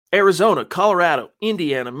Arizona, Colorado,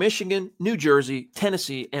 Indiana, Michigan, New Jersey,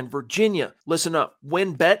 Tennessee, and Virginia. Listen up.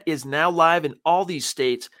 WynnBET is now live in all these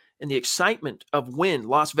states, and the excitement of Wynn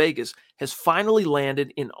Las Vegas has finally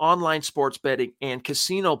landed in online sports betting and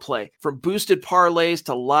casino play. From boosted parlays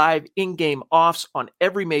to live in-game offs on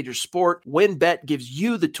every major sport, WynnBET gives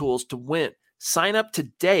you the tools to win. Sign up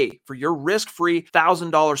today for your risk-free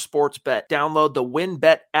 $1,000 sports bet. Download the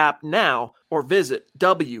WynnBET app now or visit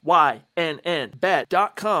wynnbet.com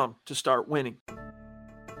to start winning.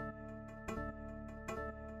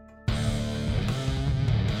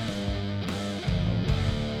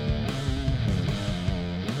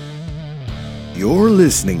 You're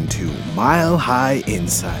listening to Mile High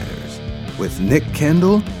Insiders with Nick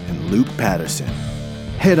Kendall and Luke Patterson.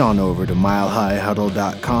 Head on over to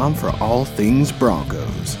milehighhuddle.com for all things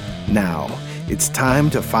Broncos. Now, it's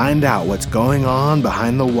time to find out what's going on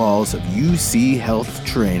behind the walls of UC Health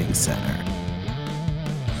Training Center.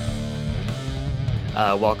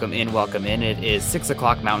 Welcome in. It is 6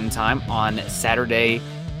 o'clock Mountain Time on Saturday,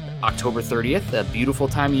 October 30th. A beautiful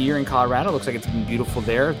time of year in Colorado. Looks like it's been beautiful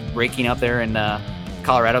there. Breaking up there in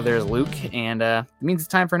Colorado, there's Luke, and it means it's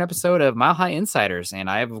time for an episode of Mile High Insiders. And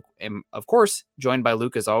I am, of course, joined by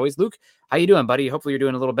Luke as always. Luke, how you doing, buddy? Hopefully you're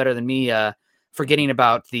doing a little better than me, forgetting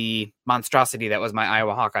about the monstrosity that was my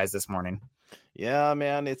Iowa Hawkeyes this morning. Yeah,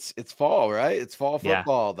 man, it's fall, right? It's fall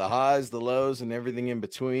football. Yeah. The highs, the lows, and everything in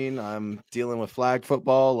between. I'm dealing with flag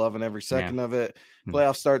football, loving every second of it.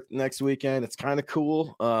 Playoffs start next weekend. It's kind of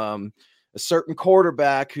cool. A certain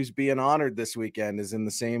quarterback who's being honored this weekend is in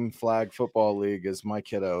the same flag football league as my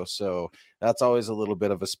kiddo. So that's always a little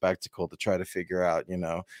bit of a spectacle to try to figure out,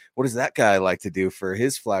 what does that guy like to do for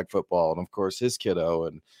his flag football? And of course his kiddo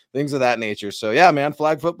and things of that nature. So yeah, man,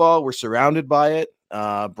 flag football, we're surrounded by it.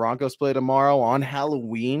 Broncos play tomorrow on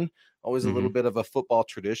Halloween, always a little bit of a football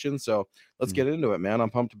tradition. So let's get into it, man. I'm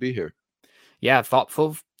pumped to be here. Yeah,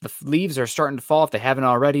 thoughtful. The leaves are starting to fall if they haven't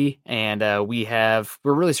already, and we're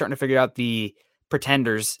really starting to figure out the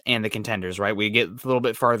pretenders and the contenders, right? We get a little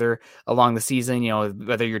bit farther along the season,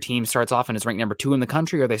 whether your team starts off and is ranked number 2 in the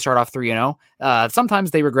country or they start off 3-0.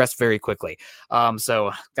 Sometimes they regress very quickly.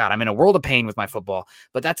 So, God, I'm in a world of pain with my football,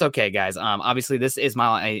 but that's okay, guys. Obviously, this is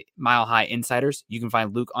Mile High Insiders. You can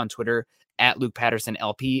find Luke on Twitter at Luke Patterson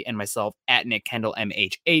LP and myself at Nick Kendall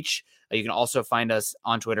MHH. You can also find us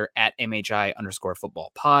on Twitter at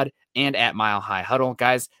MHI_football pod and at Mile High Huddle.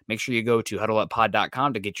 Guys, make sure you go to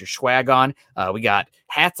huddleuppod.com to get your swag on. We got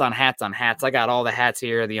hats on hats on hats. I got all the hats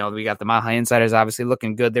here. We got the Mile High Insiders obviously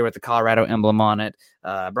looking good there with the Colorado emblem on it.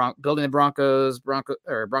 Building the Broncos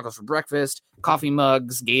for breakfast, coffee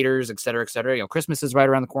mugs, Gators, et cetera, et cetera. Christmas is right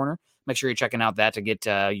around the corner. Make sure you're checking out that to get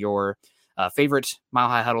your favorite Mile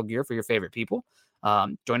High Huddle gear for your favorite people.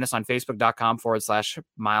 Join us on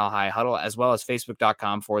Facebook.com/Mile High Huddle, as well as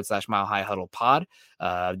Facebook.com/Mile High Huddle pod.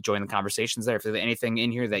 Join the conversations there. If there's anything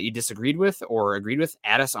in here that you disagreed with or agreed with,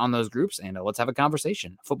 add us on those groups and let's have a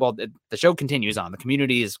conversation. Football, the show continues on. The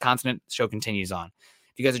community is constant. The show continues on.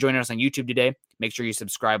 If you guys are joining us on YouTube today, make sure you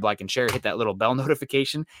subscribe, like, and share. Hit that little bell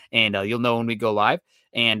notification, and you'll know when we go live.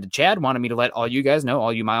 And Chad wanted me to let all you guys know,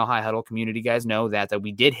 all you Mile High Huddle community guys know that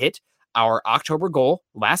we did hit our October goal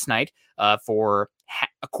last night for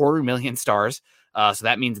 250,000 stars. So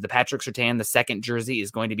that means the Patrick Surtain, the second jersey,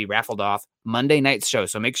 is going to be raffled off Monday night's show.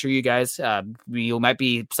 So make sure you guys, you might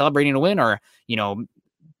be celebrating a win or,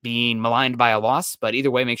 being maligned by a loss. But either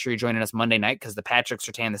way, make sure you're joining us Monday night because the Patrick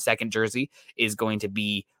Surtain, the second jersey, is going to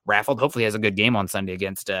be raffled. Hopefully he has a good game on Sunday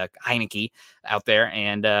against Heineke out there.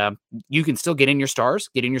 And you can still get in your stars,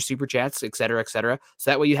 get in your super chats, et cetera, et cetera. So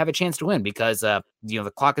that way you have a chance to win because, the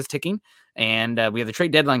clock is ticking and we have the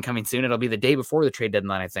trade deadline coming soon. It'll be the day before the trade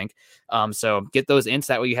deadline, I think. So get those in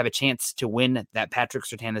so that way you have a chance to win that Patrick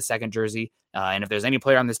Surtain, the second jersey. And if there's any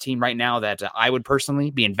player on this team right now that I would personally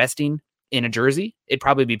be investing in a jersey, it'd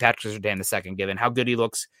probably be Patrick Surtain the second, given how good he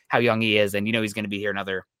looks, how young he is, and he's going to be here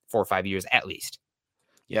another 4 or 5 years at least.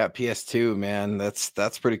 Yeah, PS2, man, that's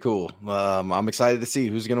pretty cool. I'm excited to see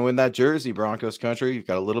who's going to win that jersey. Broncos country, you've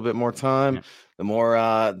got a little bit more time.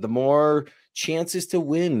 Yeah. The more chances to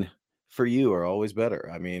win for you are always better.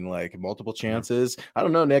 I mean, like multiple chances. I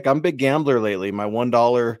don't know, Nick. I'm a big gambler lately. My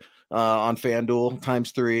 $1 on FanDuel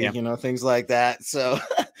times 3, things like that. So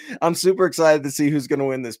I'm super excited to see who's going to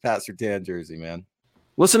win this Pat Surtain jersey, man.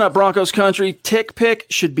 Listen up, Broncos country. TickPick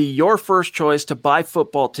should be your first choice to buy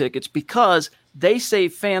football tickets because they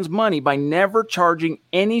save fans money by never charging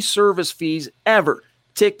any service fees ever.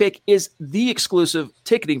 TickPick is the exclusive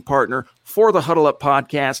ticketing partner for the Huddle Up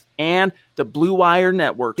podcast and the Blue Wire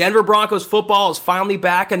Network. Denver Broncos football is finally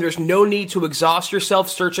back, and there's no need to exhaust yourself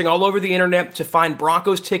searching all over the internet to find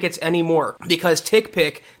Broncos tickets anymore, because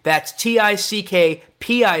TickPick, that's TickPick,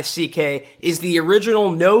 is the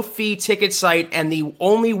original no-fee ticket site and the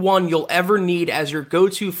only one you'll ever need as your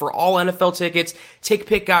go-to for all NFL tickets.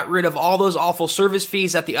 TickPick got rid of all those awful service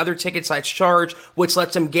fees that the other ticket sites charge, which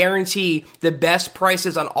lets them guarantee the best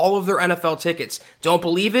prices on all of their NFL tickets. Don't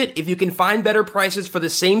believe it? If you can find better prices for the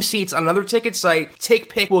same seats on another ticket site,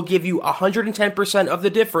 TickPick will give you 110% of the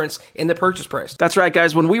difference in the purchase price. That's right,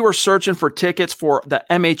 guys. When we were searching for tickets for the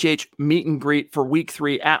MHH meet and greet for week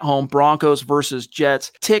 3 at home, Broncos versus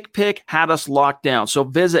Jets, TickPick had us locked down. So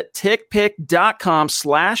visit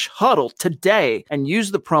tickpick.com/huddle today and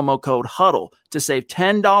use the promo code HUDDLE to save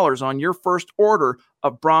 $10 on your first order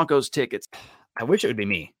of Broncos tickets. I wish it would be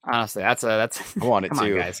me. Honestly, that's I want it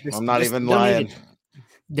too. Guys. I'm not even lying.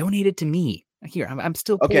 Donate it to me. Here, I'm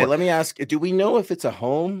still poor. Okay, let me ask, do we know if it's a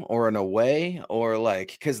home or an away, or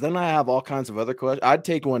like, because then I have all kinds of other questions. I'd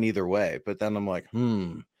take one either way, but then I'm like,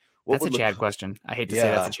 That's a Chad question. I hate to say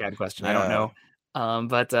that's a Chad question. I don't know.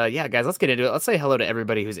 But yeah, guys, let's get into it. Let's say hello to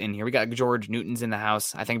everybody who's in here. We got George Newton's in the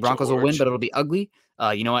house. I think Broncos will win, but it'll be ugly.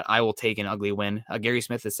 You know what? I will take an ugly win. Gary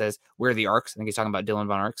Smith that says, where are the Arcs? I think he's talking about Dylan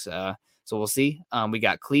Von Arcs. So we'll see. We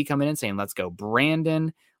got Clee coming in saying, let's go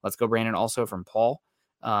Brandon. Let's go Brandon also from Paul.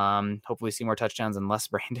 Hopefully see more touchdowns and less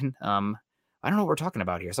Brandon. I don't know what we're talking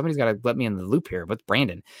about here. Somebody's got to let me in the loop here with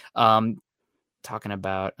Brandon. Talking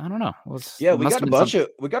about, I don't know. We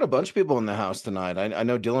got a bunch of people in the house tonight. I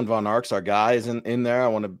know Dylan Von Arcs, our guy, is in there. I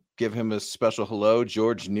want to give him a special hello.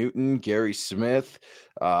 George Newton, Gary Smith,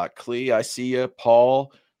 Clee, I see you,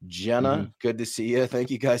 Paul, Jenna, good to see you. Thank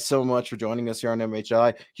you guys so much for joining us here on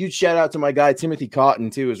MHI. Huge shout out to my guy Timothy Cotton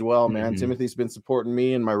too as well, man. Timothy's been supporting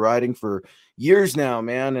me and my writing for years now,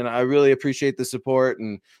 man, and I really appreciate the support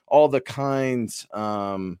and all the kind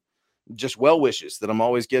just well wishes that I'm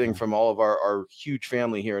always getting from all of our huge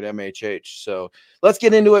family here at MHH. So let's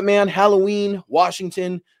get into it, man. Halloween,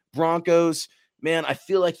 Washington, Broncos. Man, I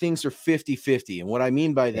feel like things are 50-50. And what I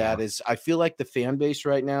mean by that is I feel like the fan base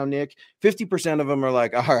right now, Nick, 50% of them are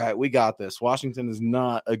like, all right, we got this. Washington is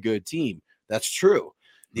not a good team. That's true.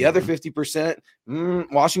 The other 50%,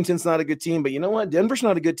 Washington's not a good team. But you know what? Denver's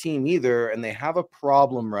not a good team either. And they have a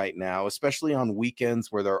problem right now, especially on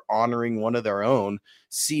weekends where they're honoring one of their own.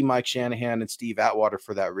 See Mike Shanahan and Steve Atwater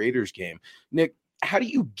for that Raiders game. Nick, how do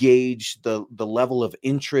you gauge the level of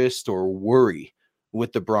interest or worry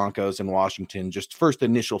with the Broncos in Washington? Just first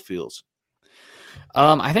initial feels.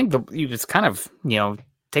 I think it's kind of,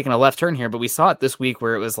 taking a left turn here, but we saw it this week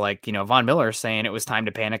where it was like, Von Miller saying it was time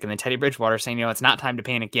to panic, and then Teddy Bridgewater saying, it's not time to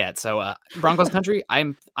panic yet. So Broncos country, I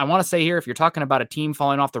want to say here, if you're talking about a team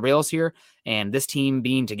falling off the rails here and this team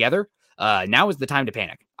being together, now is the time to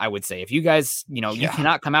panic. I would say if you guys, you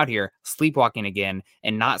cannot come out here sleepwalking again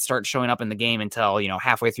and not start showing up in the game until,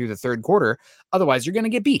 halfway through the third quarter. Otherwise, you're going to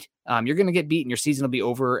get beat. You're going to get beat and your season will be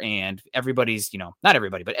over, and everybody's, not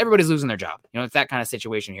everybody, but everybody's losing their job. It's that kind of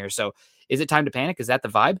situation here. So is it time to panic? Is that the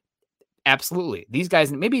vibe? Absolutely. These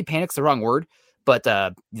guys, maybe panic's the wrong word, but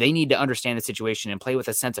they need to understand the situation and play with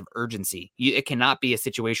a sense of urgency. It cannot be a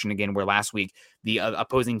situation again where last week the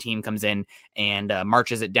opposing team comes in and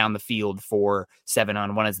marches it down the field for 7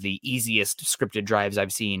 on one of the easiest scripted drives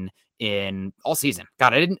I've seen in all season.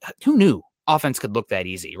 God, who knew offense could look that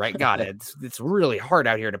easy, right? God, it's really hard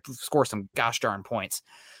out here to score some gosh darn points.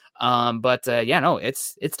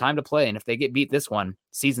 It's time to play. And if they get beat this one,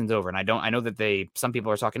 season's over. And I know that some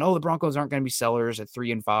people are talking, the Broncos aren't going to be sellers at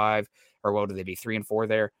 3-5, or what would they be? 3-4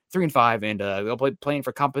 there, 3-5. And they'll be playing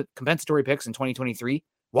for compensatory picks in 2023.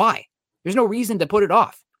 Why? There's no reason to put it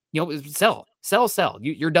off. Sell.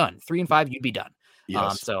 You're done. 3-5, you'd be done.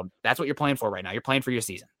 Yes. So that's what you're playing for right now. You're playing for your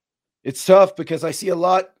season. It's tough because I see a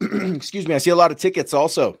lot, I see a lot of tickets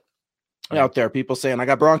also out there. People saying, I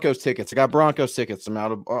got Broncos tickets. I'm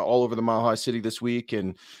out of all over the Mile High City this week.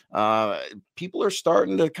 And people are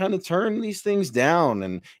starting to kind of turn these things down.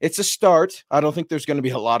 And it's a start. I don't think there's going to be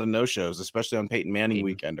a lot of no-shows, especially on Peyton Manning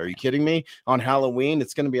weekend. Are you kidding me? On Halloween,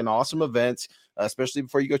 it's going to be an awesome event, especially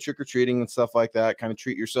before you go trick-or-treating and stuff like that. Kind of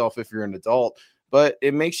treat yourself if you're an adult. But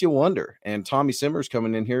it makes you wonder. And Tommy Simmers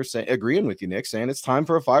coming in here agreeing with you, Nick, saying it's time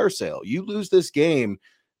for a fire sale. You lose this game,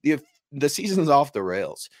 the season's off the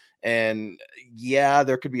rails. And yeah,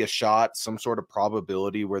 there could be a shot, some sort of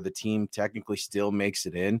probability where the team technically still makes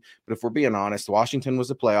it in. But if we're being honest, Washington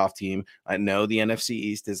was a playoff team. I know the NFC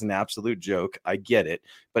East is an absolute joke. I get it.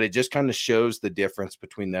 But it just kind of shows the difference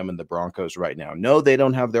between them and the Broncos right now. No, they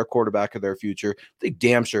don't have their quarterback of their future. They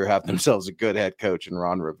damn sure have themselves a good head coach in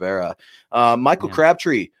Ron Rivera. Michael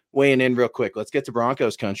Crabtree weighing in real quick. Let's get to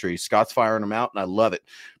Broncos country. Scott's firing them out, and I love it.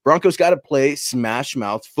 Broncos got to play smash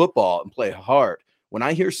mouth football and play hard. When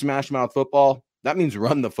I hear smash mouth football, that means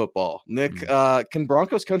run the football. Nick, can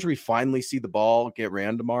Broncos country finally see the ball get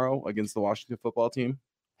ran tomorrow against the Washington football team?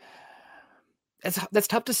 That's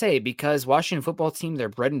tough to say because Washington football team, their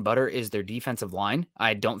bread and butter is their defensive line.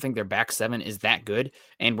 I don't think their back seven is that good.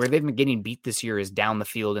 And where they've been getting beat this year is down the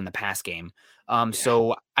field in the pass game.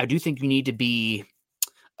 So I do think you need to be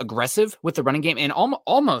aggressive with the running game and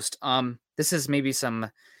almost this is maybe some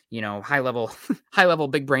high level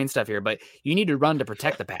big brain stuff here, but you need to run to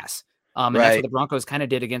protect the pass. And that's what the Broncos kind of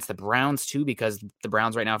did against the Browns too, because the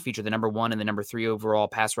Browns right now feature the number 1 and the number 3 overall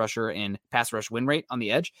pass rusher and pass rush win rate on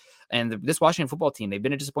the edge. And this Washington football team, they've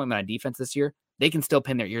been a disappointment on defense this year. They can still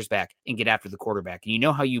pin their ears back and get after the quarterback. And you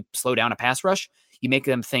know how you slow down a pass rush? You make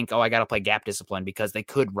them think, I got to play gap discipline because they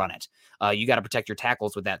could run it. You got to protect your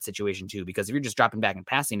tackles with that situation too, because if you're just dropping back and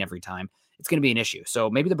passing every time, it's going to be an issue. So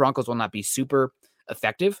maybe the Broncos will not be super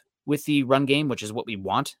effective with the run game, which is what we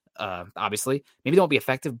want. Obviously, maybe they won't be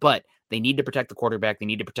effective, but they need to protect the quarterback. They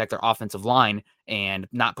need to protect their offensive line and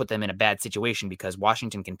not put them in a bad situation because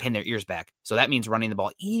Washington can pin their ears back. So that means running the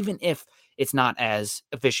ball, even if it's not as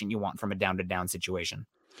efficient you want from a down-to-down situation.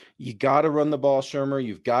 You got to run the ball, Shermer.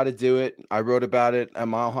 You've got to do it. I wrote about it at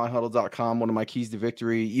milehighhuddle.com, one of my keys to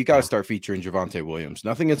victory. You got to start featuring Javonte Williams.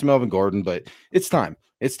 Nothing against Melvin Gordon, but it's time.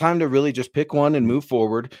 It's time to really just pick one and move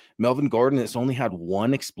forward. Melvin Gordon has only had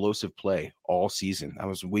one explosive play all season. That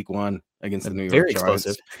was week 1 against the New York Giants.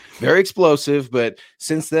 Explosive. Very explosive, but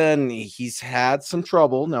since then he's had some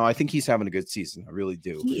trouble. Now I think he's having a good season. I really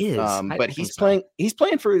do. He is. But he's playing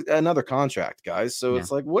for another contract, guys. So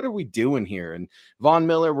it's like, what are we doing here? And Von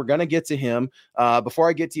Miller, we're gonna get to him. Before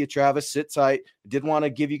I get to you, Travis, sit tight. I did want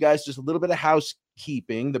to give you guys just a little bit of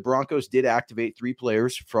housekeeping. The Broncos did activate 3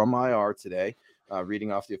 players from IR today.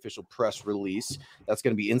 Reading off the official press release, that's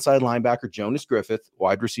going to be inside linebacker Jonas Griffith,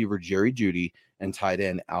 wide receiver Jerry Jeudy, and tight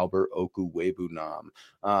end Albert Okwuegbunam.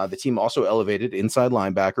 The team also elevated inside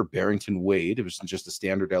linebacker Barrington Wade. It was just a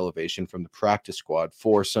standard elevation from the practice squad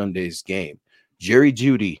for Sunday's game. Jerry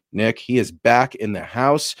Jeudy, Nick, he is back in the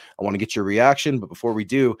house. I want to get your reaction, but before we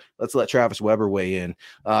do, let's let Travis Weber weigh in.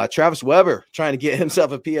 Travis Weber trying to get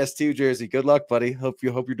himself a PS2 jersey. Good luck, buddy. Hope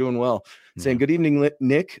you're doing well. Saying good evening,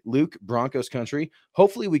 Nick, Luke, Broncos country.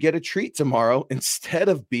 Hopefully we get a treat tomorrow instead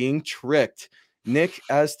of being tricked. Nick,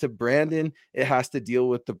 as to Brandon, it has to deal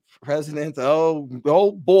with the president.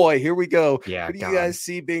 Oh boy, here we go. Yeah, who do you guys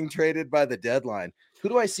see being traded by the deadline? Who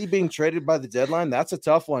do I see being traded by the deadline? That's a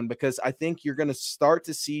tough one because I think you're going to start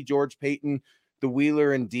to see George Payton, the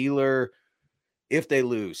wheeler and dealer, if they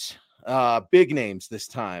lose. Big names this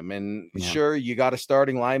time. And sure, you got a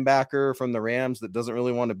starting linebacker from the Rams that doesn't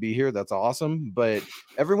really want to be here. That's awesome. But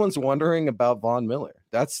everyone's wondering about Von Miller.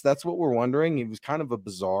 That's what we're wondering. It was kind of a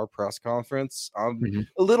bizarre press conference. I'm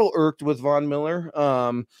a little irked with Von Miller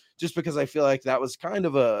just because I feel like that was kind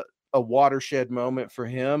of a watershed moment for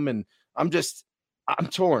him. And I'm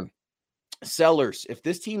torn. Sellers, if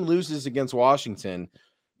this team loses against Washington,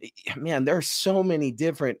 man, there are so many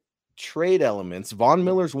different trade elements. Von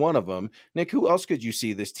Miller's one of them. Nick, who else could you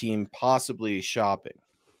see this team possibly shopping?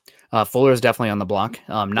 Fuller is definitely on the block,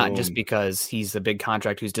 not just because he's the big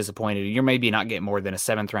contract who's disappointed. You're maybe not getting more than a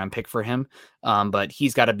 7th round pick for him, but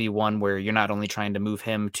he's got to be one where you're not only trying to move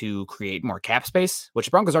him to create more cap space, which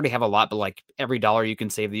the Broncos already have a lot, but like every dollar you can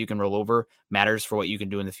save that you can roll over matters for what you can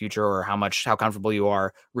do in the future or how comfortable you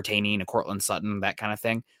are retaining a Cortland Sutton, that kind of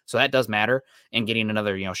thing. So that does matter, and getting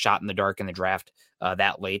another shot in the dark in the draft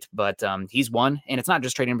that late. But he's one, and it's not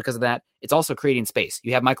just trading because of that. It's also creating space.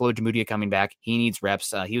 You have Michael Ojemudia coming back. He needs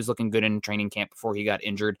reps. He was looking good in training camp before he got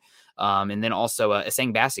injured. And then also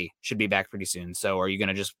Asang Bassi should be back pretty soon. So are you going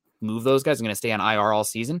to just move those guys? Are going to stay on IR all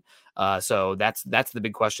season? So that's the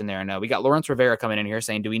big question there. And we got Lawrence Rivera coming in here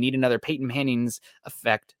saying, do we need another Peyton Manning's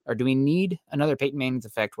effect, or do we need another Peyton Manning's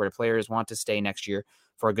effect where players want to stay next year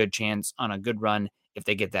for a good chance on a good run if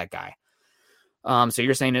they get that guy? So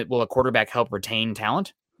you're saying will a quarterback help retain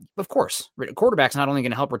talent? Of course. A quarterback's not only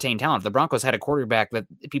going to help retain talent. If the Broncos had a quarterback that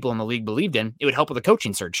people in the league believed in, it would help with the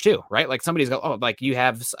coaching search too, right? Like somebody's go, like you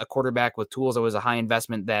have a quarterback with tools that was a high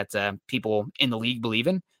investment that people in the league believe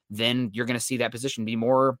in, then you're going to see that position be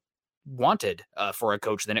more wanted for a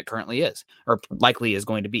coach than it currently is, or likely is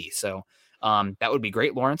going to be. So That would be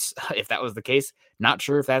great, Lawrence, if that was the case. Not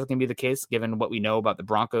sure if that's going to be the case, given what we know about the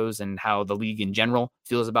Broncos and how the league in general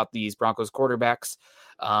feels about these Broncos quarterbacks.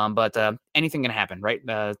 But anything can happen, right?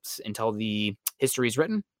 Until the history is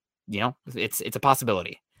written, it's a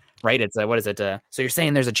possibility. Right? It's what is it? So you're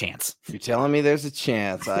saying there's a chance? You're telling me there's a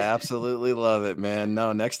chance. I absolutely love it, man.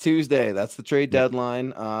 No, next Tuesday, that's the trade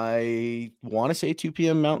deadline. I want to say 2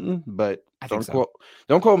 p.m. Mountain, but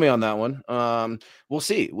don't quote me on that one. We'll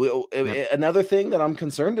see. Another thing that I'm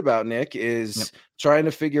concerned about, Nick, is trying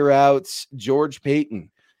to figure out George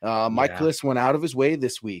Paton. Mike Klis went out of his way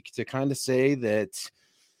this week to kind of say that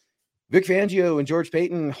Vic Fangio and George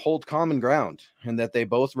Paton hold common ground, and that they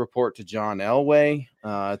both report to John Elway.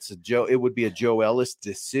 It would be a Joe Ellis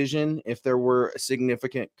decision if there were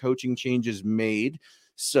significant coaching changes made.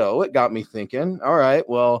 So it got me thinking, all right,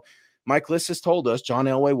 well, Mike Klis has told us John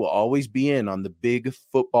Elway will always be in on the big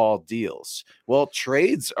football deals. Well,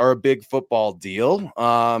 trades are a big football deal.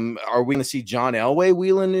 Are we going to see John Elway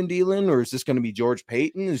wheeling and dealing, or is this going to be George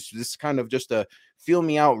Paton? Is this kind of just a feel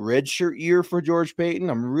me out redshirt year for George Paton?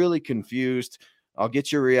 I'm really confused. I'll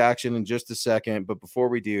get your reaction in just a second. But before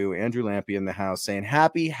we do, Andrew Lampy in the house saying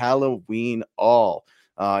happy Halloween all.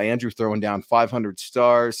 Andrew throwing down 500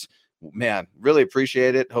 stars. Man, really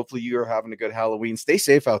appreciate it. Hopefully you are having a good Halloween. Stay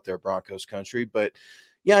safe out there, Broncos country. But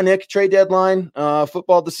yeah, Nick, trade deadline,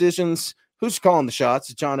 football decisions. Who's calling the shots?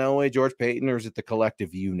 Is it John Elway, George Paton, or is it the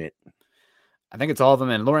collective unit? I think it's all of them.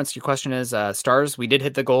 And Lawrence, your question is stars. We did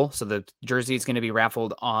hit the goal. So the jersey is going to be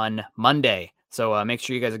raffled on Monday. So make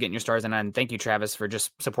sure you guys are getting your stars. And thank you, Travis, for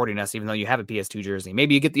just supporting us, even though you have a PS2 jersey.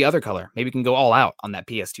 Maybe you get the other color. Maybe you can go all out on that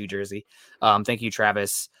PS2 jersey. Thank you,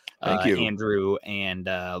 Travis. Thank you, Andrew and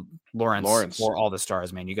Lawrence, for all the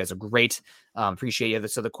stars, man. You guys are great. Appreciate you.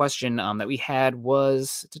 So the question that we had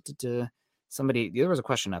was somebody. There was a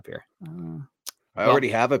question up here. I already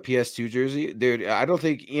have a PS2 jersey, dude. I don't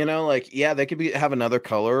think, they could have another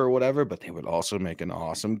color or whatever, but they would also make an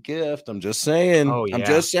awesome gift. I'm just saying. Oh, yeah. I'm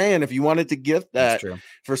just saying, if you wanted to gift that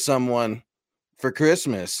for someone for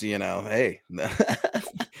Christmas, hey.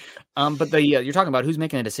 But you're talking about who's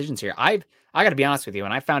making the decisions here. I got to be honest with you.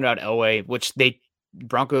 When I found out Elway, which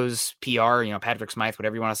Broncos PR, Patrick Smythe,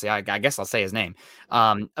 whatever you want to say, I guess I'll say his name,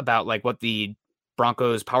 about like what the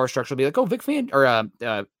Broncos power structure will be like. Oh, Vic Fan or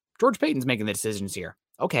George Paton's making the decisions here.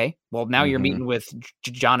 Okay, well now you're meeting with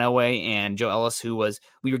John Elway and Joe Ellis,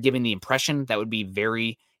 we were giving the impression that would be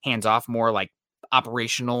very hands off, more like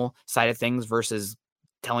operational side of things versus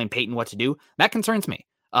telling Paton what to do. That concerns me.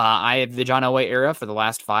 I have the John Elway era for the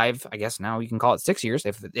last 5, I guess now you can call it 6 years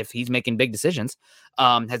if he's making big decisions,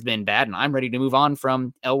 has been bad, and I'm ready to move on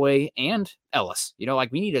from Elway and Ellis. We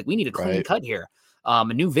need a clean cut here, a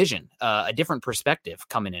new vision, a different perspective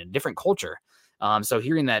coming in, a different culture. So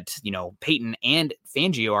hearing that Paton and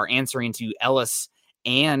Fangio are answering to Ellis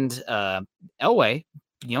and Elway,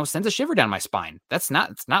 sends a shiver down my spine. It's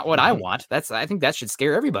not what I want. I think that should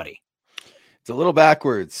scare everybody. It's a little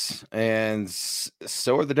backwards, and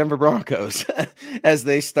so are the Denver Broncos as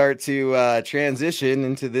they start to transition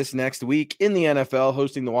into this next week in the NFL,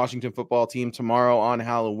 hosting the Washington football team tomorrow on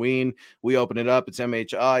Halloween. We open it up. It's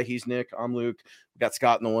MHI. He's Nick. I'm Luke. We got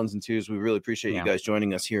Scott in the ones and twos. We really appreciate you guys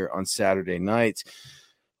joining us here on Saturday night.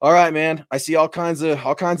 All right, man. I see all kinds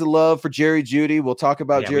of love for Jerry Jeudy. We'll talk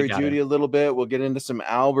about Jerry Jeudy a little bit. We'll get into some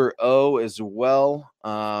Albert O as well,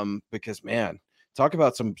 because man. Talk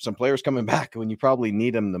about some players coming back when you probably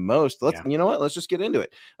need them the most. You know what? Let's just get into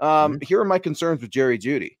it. Here are my concerns with Jerry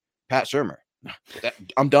Jeudy. Pat Shurmur.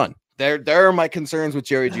 I'm done. There are my concerns with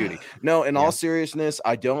Jerry Jeudy. No, in all seriousness,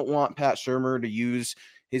 I don't want Pat Shurmur to use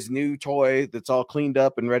his new toy that's all cleaned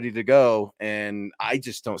up and ready to go. And I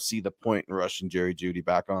just don't see the point in rushing Jerry Jeudy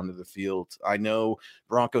back onto the field. I know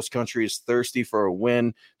Broncos country is thirsty for a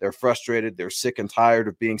win. They're frustrated. They're sick and tired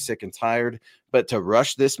of being sick and tired. But to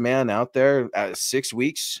rush this man out there at 6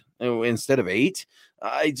 weeks instead of 8,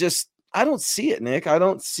 I don't see it, Nick. I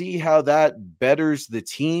don't see how that betters the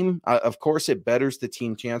team. Of course, it betters the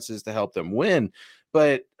team chances to help them win.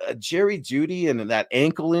 But Jerry Jeudy and that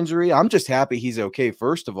ankle injury, I'm just happy he's okay,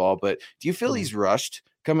 first of all. But do you feel he's rushed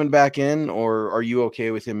coming back in, or are you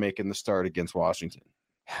okay with him making the start against Washington?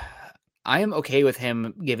 I am okay with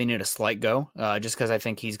him giving it a slight go, just because I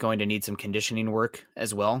think he's going to need some conditioning work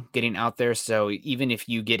as well, getting out there. So even if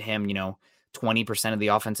you get him, 20% of the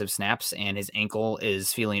offensive snaps and his ankle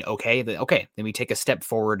is feeling okay, then we take a step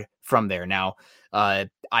forward from there. Now, I'm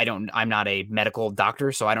not a medical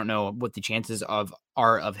doctor, so I don't know what the chances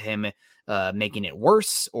are of him making it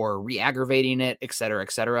worse or re-aggravating it, et cetera,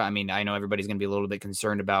 et cetera. I mean, I know everybody's going to be a little bit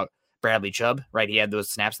concerned about Bradley Chubb, right? He had those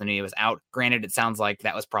snaps and then he was out. Granted, it sounds like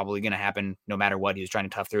that was probably going to happen no matter what. He was trying to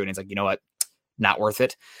tough through it. And it's like, you know what? not worth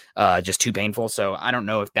it, just too painful. So I don't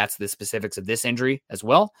know if that's the specifics of this injury as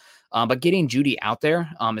well. But getting Judy out there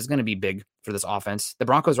is going to be big for this offense. The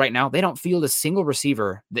Broncos right now, they don't field a single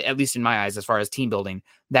receiver, at least in my eyes, as far as team building,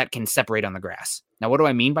 that can separate on the grass. Now, what do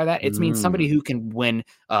I mean by that? It means somebody who can win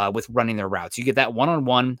with running their routes. You get that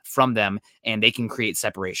one-on-one from them, and they can create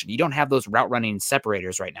separation. You don't have those route running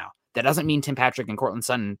separators right now. That doesn't mean Tim Patrick and Cortland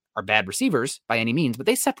Sutton are bad receivers by any means, but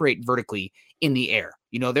they separate vertically in the air.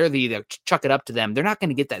 They're the chuck it up to them. They're not going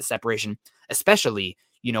to get that separation, especially,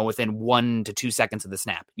 within 1 to 2 seconds of the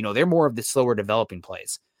snap. They're more of the slower developing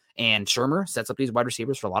plays. And Shermer sets up these wide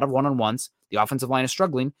receivers for a lot of one-on-ones. The offensive line is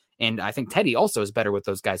struggling. And I think Teddy also is better with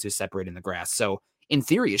those guys who separate in the grass. So in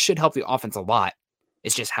theory, it should help the offense a lot.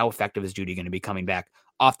 It's just how effective is Judy going to be coming back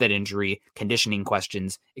off that injury, conditioning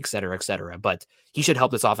questions, et cetera, et cetera. But he should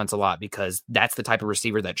help this offense a lot because that's the type of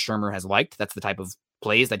receiver that Shermer has liked. That's the type of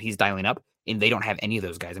plays that he's dialing up. And they don't have any of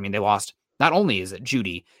those guys. I mean, they lost. Not only is it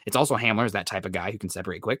Judy, it's also Hamler is that type of guy who can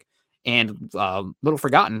separate quick. And little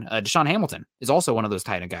forgotten, Deshaun Hamilton is also one of those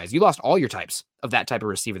type of guys. You lost all your types of that type of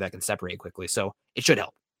receiver that can separate quickly. So it should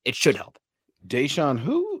help. It should help.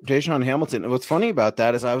 Deshaun Hamilton. What's funny about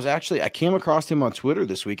that is I came across him on Twitter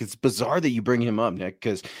this week. It's bizarre that you bring him up, Nick,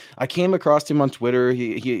 because I came across him on Twitter.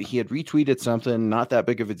 He had retweeted something, not that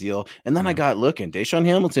big of a deal. And then I got looking. Deshaun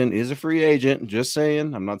Hamilton is a free agent. Just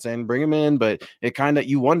saying. I'm not saying bring him in, but it kind of,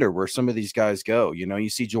 you wonder where some of these guys go. You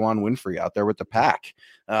see Juwan Winfrey out there with the pack.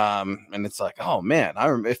 And it's like, oh man,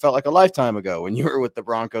 it felt like a lifetime ago when you were with the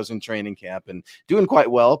Broncos in training camp and doing quite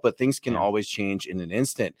well, but things can always change in an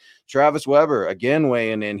instant. Travis Weber again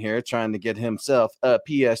weighing in here, trying to get himself a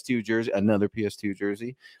PS2 jersey, another PS2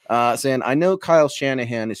 jersey, saying, I know Kyle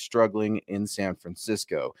Shanahan is struggling in San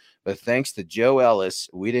Francisco, but thanks to Joe Ellis,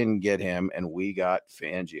 we didn't get him and we got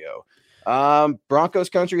Fangio. Broncos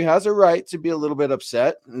country has a right to be a little bit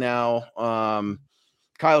upset. Now,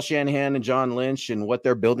 Kyle Shanahan and John Lynch and what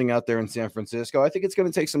they're building out there in San Francisco, I think it's going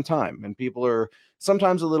to take some time, and people are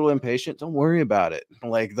sometimes a little impatient. Don't worry about it.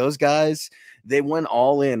 Like those guys, they went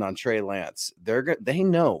all in on Trey Lance. They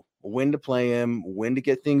know when to play him, when to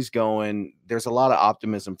get things going. There's a lot of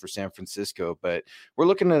optimism for San Francisco, but we're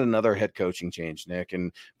looking at another head coaching change, Nick,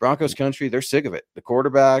 and Broncos country, they're sick of it. The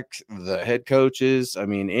quarterback, the head coaches, I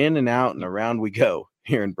mean, in and out and around we go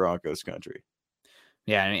here in Broncos country.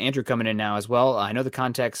 Yeah, and Andrew coming in now as well. I know the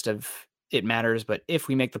context of it matters, but if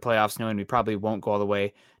we make the playoffs, knowing we probably won't go all the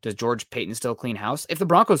way, does George Paton still clean house? If the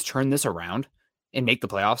Broncos turn this around and make the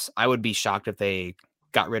playoffs, I would be shocked if they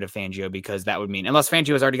got rid of Fangio, because that would mean, unless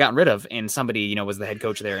Fangio has already gotten rid of and somebody, was the head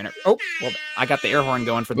coach there. And I got the air horn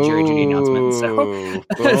going for the Jerry Jeudy announcement. So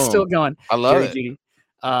it's still going. I love Jerry it.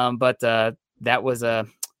 Jeudy. But that was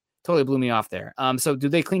totally blew me off there. So do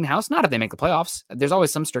they clean house? Not if they make the playoffs. There's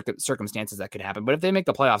always some circumstances that could happen. But if they make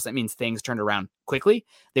the playoffs, that means things turned around quickly.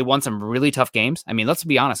 They won some really tough games. I mean, let's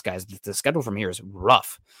be honest, guys. The schedule from here is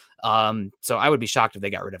rough. So I would be shocked if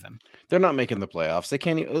they got rid of him. They're not making the playoffs. They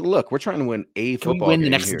can't even, look, we're trying to win a football game. Can we win the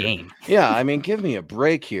next game? Yeah, I mean, give me a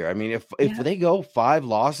break here. I mean, if they go 5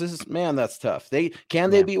 losses, man, that's tough. They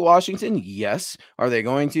beat Washington? Yes. Are they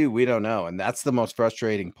going to? We don't know. And that's the most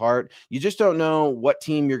frustrating part. You just don't know what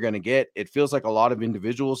team you're going to get. It feels like a lot of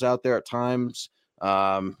individuals out there at times.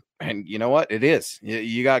 And you know what? It is.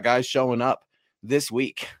 You got guys showing up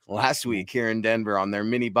last week here in Denver on their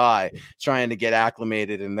mini bye, trying to get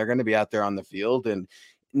acclimated, and they're going to be out there on the field. And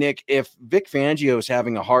Nick, if Vic Fangio is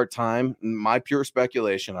having a hard time, my pure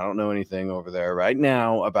speculation, I don't know anything over there right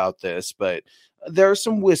now about this, but there are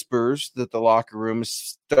some whispers that the locker room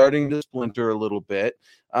is starting to splinter a little bit.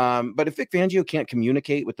 But if Vic Fangio can't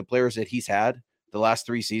communicate with the players that he's had the last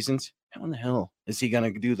 3 seasons, how in the hell is he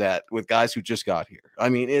going to do that with guys who just got here? I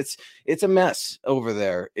mean, it's a mess over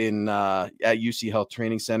there at UC Health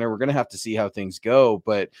Training Center. We're going to have to see how things go,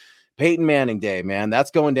 but Peyton Manning Day, man,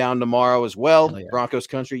 that's going down tomorrow as well. Yeah. Broncos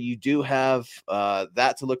country, you do have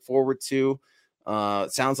that to look forward to.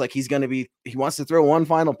 It sounds like he wants to throw one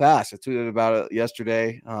final pass. I tweeted about it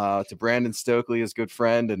yesterday to Brandon Stokely, his good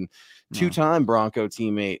friend and 2-time Bronco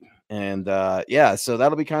teammate. And so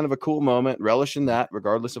that'll be kind of a cool moment. Relish in that,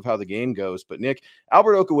 regardless of how the game goes. But Nick,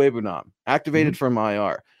 Albert Okwuegbunam activated from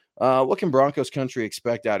IR. What can Broncos country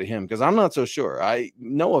expect out of him? Because I'm not so sure.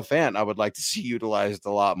 Noah Fant, I would like to see utilized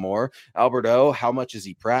a lot more. Albert O, how much has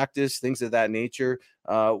he practiced? Things of that nature.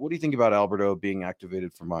 What do you think about Albert O being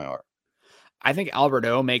activated from IR? I think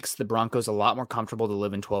Alberto makes the Broncos a lot more comfortable to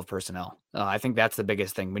live in 12 personnel. I think that's the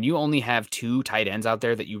biggest thing. When you only have 2 tight ends out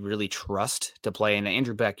there that you really trust to play, and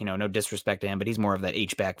Andrew Beck, no disrespect to him, but he's more of that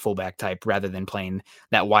H-back, fullback type rather than playing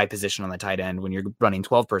that Y position on the tight end when you're running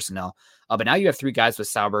 12 personnel. But now you have 3 guys with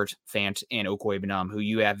Saubert, Fant, and Okoye-Benam who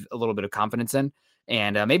you have a little bit of confidence in.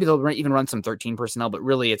 And maybe they'll even run some 13 personnel, but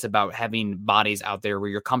really it's about having bodies out there where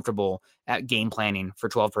you're comfortable at game planning for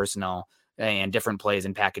 12 personnel and different plays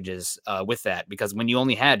and packages with that. Because when you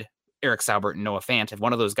only had Eric Saubert and Noah Fant, if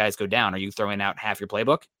one of those guys go down, are you throwing out half your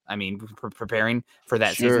playbook? I mean, preparing for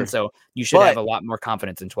that season. So you should have a lot more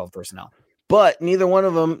confidence in 12 personnel. But neither one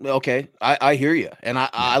of them, okay, I hear you. And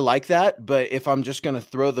I like that. But if I'm just going to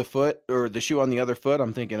throw the foot or the shoe on the other foot,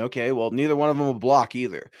 I'm thinking, okay, well, neither one of them will block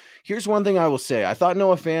either. Here's one thing I will say. I thought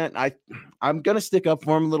Noah Fant, I'm going to stick up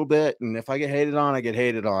for him a little bit. And if I get hated on, I get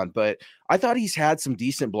hated on. But I thought he's had some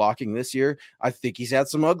decent blocking this year. I think he's had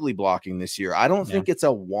some ugly blocking this year. I don't think it's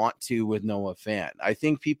a want to with Noah Fant. I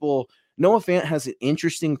think Noah Fant has an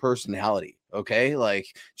interesting personality. Okay. Like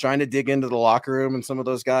trying to dig into the locker room and some of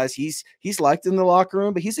those guys, he's liked in the locker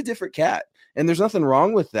room, but he's a different cat. And there's nothing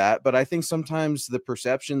wrong with that. But I think sometimes the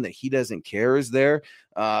perception that he doesn't care is there.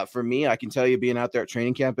 For me, I can tell you being out there at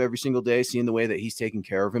training camp every single day, seeing the way that he's taking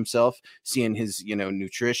care of himself, seeing his,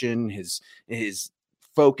 nutrition, his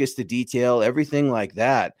focus to detail, everything like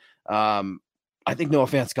that. I think Noah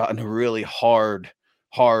Fant's gotten a really hard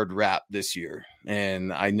rap this year.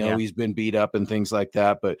 And I know he's been beat up and things like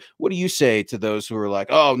that. But what do you say to those who are like,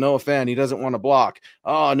 oh, Noah Fant, he doesn't want to block.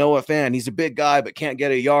 Oh, Noah Fant, he's a big guy, but can't get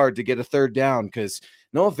a yard to get a third down? Because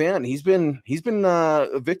Noah Fant, he's been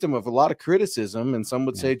a victim of a lot of criticism, and some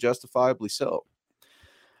would say justifiably so.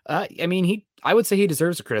 I would say he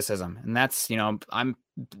deserves a criticism, and that's, I'm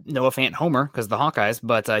Noah Fant homer because the Hawkeyes,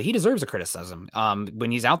 but he deserves a criticism. When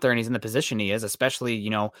he's out there and he's in the position he is, especially,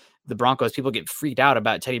 the Broncos, people get freaked out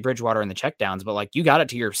about Teddy Bridgewater and the checkdowns, but like you got it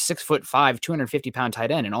to your 6'5", 250-pound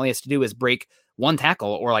tight end, and all he has to do is break one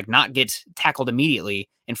tackle or like not get tackled immediately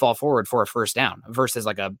and fall forward for a first down versus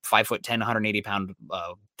like a 5'10", 180-pound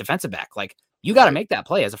defensive back. Like you got to make that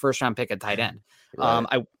play as a first-round pick at tight end.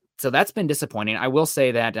 Right. So that's been disappointing. I will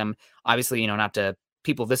say that, obviously, not to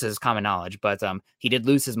people, this is common knowledge, but he did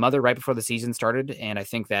lose his mother right before the season started. And I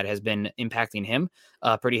think that has been impacting him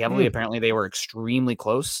pretty heavily. Apparently they were extremely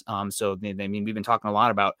close. So we've been talking a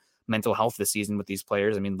lot about mental health this season with these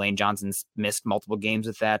players. I mean, Lane Johnson's missed multiple games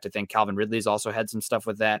with that. I think Calvin Ridley's also had some stuff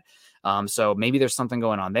with that. So maybe there's something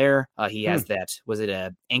going on there. He has that, was it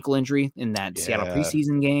an ankle injury in that Seattle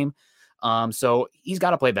preseason game? So he's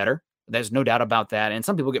got to play better. There's no doubt about that. And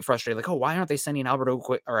some people get frustrated, like, oh, why aren't they sending Noah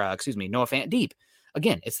Fant deep?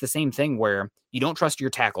 Again, it's the same thing where you don't trust your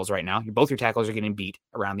tackles right now. Both your tackles are getting beat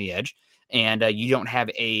around the edge, and you don't have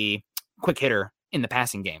a quick hitter in the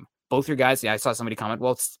passing game. Both your guys, I saw somebody comment,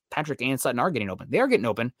 well, it's Patrick and Sutton are getting open. They are getting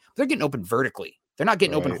open. They're getting open vertically. They're not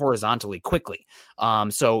getting open horizontally quickly.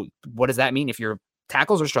 So what does that mean? If your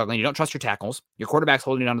tackles are struggling, you don't trust your tackles, your quarterback's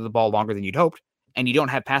holding onto the ball longer than you'd hoped, and you don't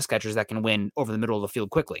have pass catchers that can win over the middle of the field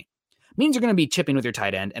quickly, means you're going to be chipping with your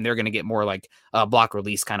tight end, and they're going to get more like block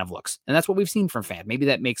release kind of looks. And that's what we've seen from Fant. Maybe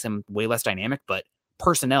that makes him way less dynamic, but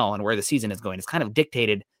personnel and where the season is going is kind of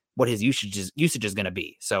dictated what his usage is going to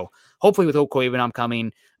be. So hopefully with Okoye-Benam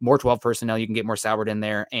coming, more 12 personnel, you can get more Saubert in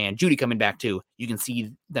there, and Judy coming back too, you can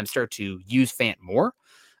see them start to use Fant more.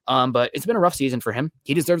 But it's been a rough season for him.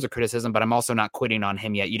 He deserves a criticism, but I'm also not quitting on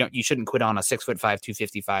him yet. You shouldn't quit on a 6'5",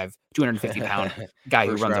 250-pound guy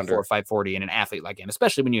who runs a 4.540 and an athlete like him,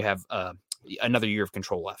 especially when you have another year of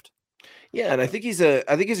control left. Yeah, and I think he's a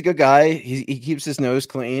good guy. He keeps his nose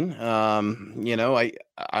clean.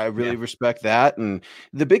 I really respect that. And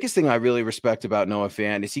the biggest thing I really respect about Noah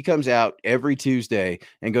Fant is he comes out every Tuesday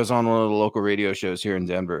and goes on one of the local radio shows here in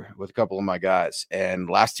Denver with a couple of my guys. And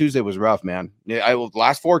last Tuesday was rough, man.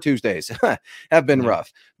 Last 4 Tuesdays have been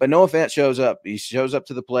rough. But Noah Fant shows up. He shows up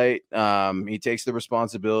to the plate. He takes the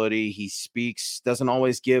responsibility. He speaks, doesn't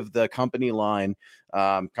always give the company line.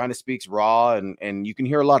 Kind of speaks raw, and you can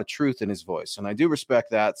hear a lot of truth in his voice, and I do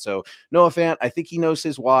respect that. So Noah Fant, I think he knows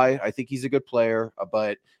his why. I think he's a good player,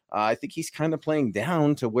 but I think he's kind of playing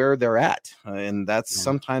down to where they're at, and that's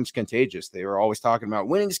sometimes contagious. They were always talking about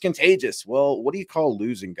winning is contagious. Well, what do you call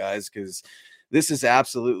losing, guys? Because this is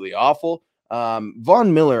absolutely awful.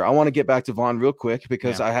 Von Miller, I want to get back to Von real quick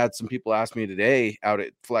because I had some people ask me today out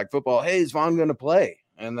at Flag Football, hey, is Von going to play?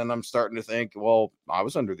 And then I'm starting to think, well, I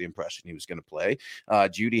was under the impression he was going to play.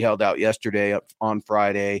 Judy held out yesterday on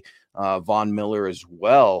Friday. Von Miller as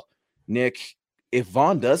well. Nick, if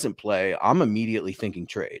Von doesn't play, I'm immediately thinking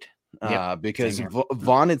trade because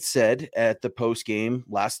Von had said at the post game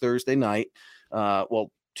last Thursday night,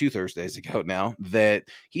 2 Thursdays ago now, that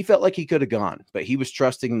he felt like he could have gone, but he was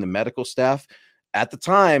trusting the medical staff. At the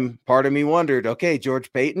time, part of me wondered, okay,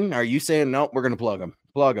 George Payton, are you saying, no, we're going to plug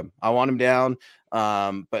him. I want him down.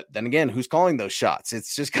 But then again, who's calling those shots?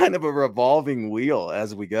 It's just kind of a revolving wheel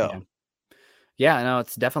as we go. Yeah, no,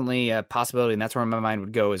 it's definitely a possibility, and that's where my mind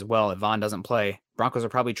would go as well. If Vaughn doesn't play, Broncos are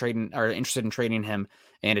probably interested in trading him,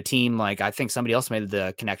 and a team like, I think somebody else made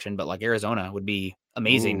the connection, but like Arizona would be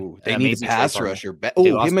amazing. Ooh, they need a pass rusher.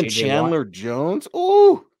 Him and Chandler Jones.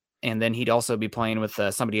 And then he'd also be playing with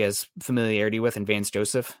somebody he has familiarity with in Vance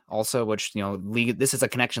Joseph also, which, league. This is a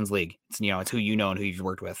connections league. It's, it's who you know and who you've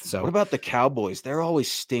worked with. So what about the Cowboys? They're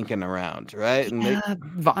always stinking around, right? Yeah,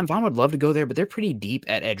 Vaughn would love to go there, but they're pretty deep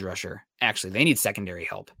at edge rusher. Actually, they need secondary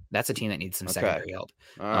help. That's a team that needs some secondary help.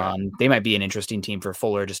 Right. They might be an interesting team for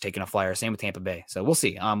Fuller just taking a flyer. Same with Tampa Bay. So we'll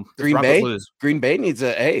see. Green Bay needs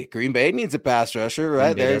a pass rusher,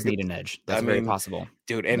 right? They does need an edge. That's very possible.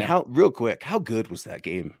 Dude, and how good was that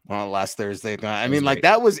game last Thursday night? I mean, like,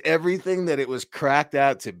 that was everything that it was cracked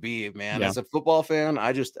out to be, man. Yeah. As a football fan,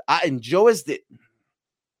 I enjoyed it.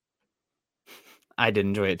 I did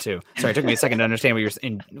enjoy it too. Sorry, it took me a second to understand what you're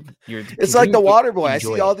saying. It's like the Waterboy. I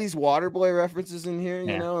see all these Waterboy references in here,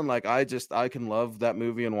 you know, and like I can love that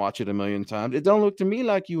movie and watch it a million times. It don't look to me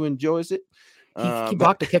like you enjoys it. He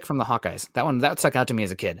blocked a kick from the Hawkeyes. That stuck out to me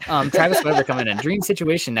as a kid. Travis Weber coming in. Dream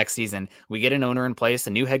situation next season. We get an owner in place,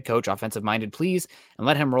 a new head coach, offensive minded, please, and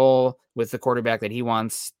let him roll with the quarterback that he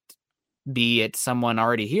wants. Be it someone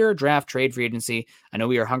already here, draft, trade, free agency. I know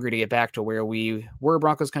we are hungry to get back to where we were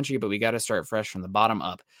Broncos country, but we got to start fresh from the bottom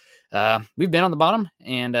up. We've been on the bottom,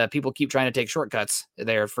 and people keep trying to take shortcuts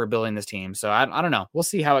there for building this team. So I don't know. We'll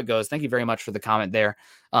see how it goes. Thank you very much for the comment there,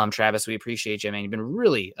 Travis. We appreciate you, man. You've been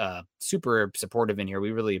really super supportive in here.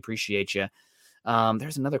 We really appreciate you.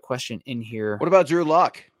 There's another question in here. What about Drew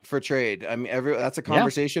Lock for trade? I mean, that's a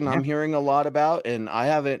conversation I'm hearing a lot about, and I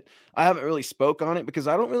haven't really spoke on it because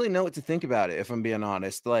I don't really know what to think about it, if I'm being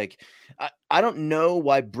honest. Like, I don't know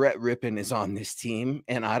why Brett Rippon is on this team,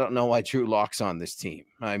 and I don't know why Drew Lock's on this team.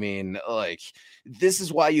 I mean, like, this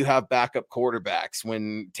is why you have backup quarterbacks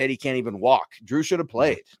when Teddy can't even walk. Drew should have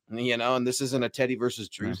played, and this isn't a Teddy versus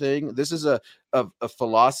Drew thing. This is a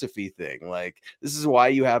philosophy thing. Like, this is why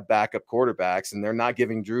you have backup quarterbacks, and they're not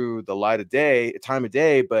giving Drew the time of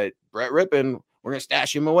day, but Brett Rippon, we're going to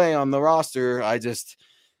stash him away on the roster.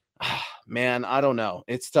 Man, I don't know.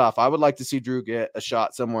 It's tough. I would like to see Drew get a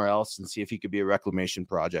shot somewhere else and see if he could be a reclamation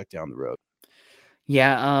project down the road.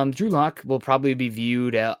 Yeah, Drew Lock will probably be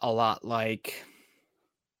viewed a lot like,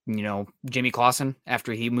 Jimmy Clausen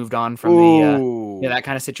after he moved on from that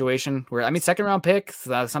kind of situation where, second round pick.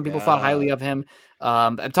 Some people thought highly of him.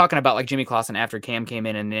 I'm talking about like Jimmy Clausen after Cam came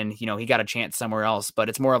in and then, he got a chance somewhere else, but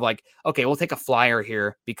it's more of like, okay, we'll take a flyer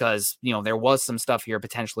here because, there was some stuff here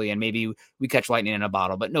potentially, and maybe we catch lightning in a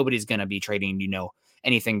bottle, but nobody's going to be trading,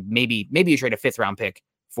 anything. Maybe you trade a 5th round pick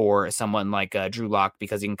for someone like Drew Lock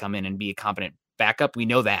because he can come in and be a competent backup. We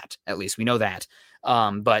know that, at least we know that.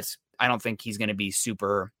 But I don't think he's going to be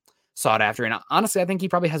super sought after. And honestly, I think he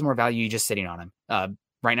probably has more value just sitting on him.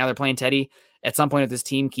 Right now they're playing Teddy. At some point, if this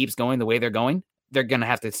team keeps going the way they're going, they're going to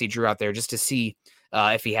have to see Drew out there just to see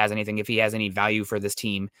if he has anything, if he has any value for this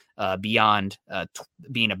team beyond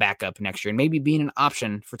being a backup next year and maybe being an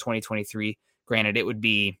option for 2023. Granted, it would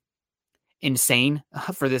be insane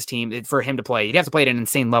for this team, for him to play. You'd have to play at an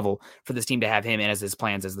insane level for this team to have him in as his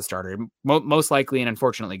plans as the starter. Most likely, and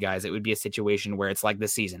unfortunately, guys, it would be a situation where it's like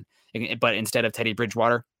this season. But instead of Teddy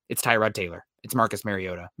Bridgewater, it's Tyrod Taylor. It's Marcus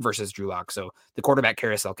Mariota versus Drew Lock. So the quarterback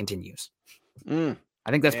carousel continues. I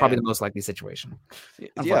think that's probably the most likely situation.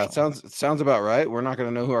 Yeah, it sounds about right. We're not going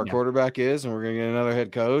to know who our quarterback is, and we're going to get another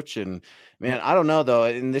head coach. And man, I don't know though.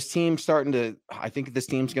 And this team's I think this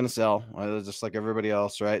team's going to sell, just like everybody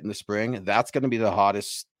else, right? In the spring, that's going to be the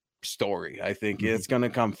hottest story. I think it's going to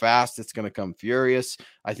come fast. It's going to come furious.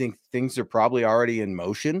 I think things are probably already in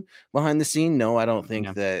motion behind the scene. No, I don't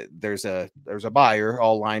think that there's a buyer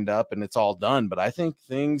all lined up and it's all done, but I think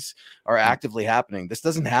things are actively happening. This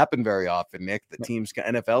doesn't happen very often, Nick. The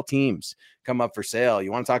NFL teams come up for sale.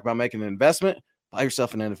 You want to talk about making an investment? Buy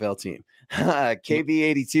yourself an NFL team.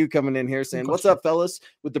 KB82 coming in here saying, what's up, fellas?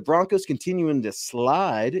 With the Broncos continuing to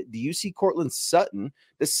slide, do you see Courtland Sutton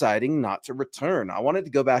deciding not to return? I wanted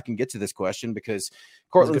to go back and get to this question because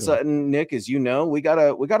Courtland Sutton, Nick, as you know, we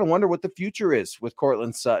gotta wonder what the future is with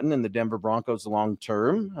Courtland Sutton and the Denver Broncos long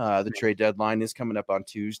term. The trade deadline is coming up on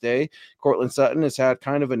Tuesday. Courtland Sutton has had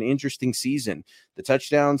kind of an interesting season. The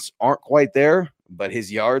touchdowns aren't quite there, but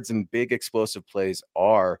his yards and big explosive plays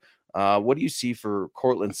are. What do you see for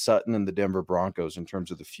Courtland Sutton and the Denver Broncos in terms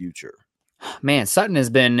of the future? Man, Sutton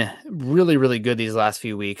has been really, really good these last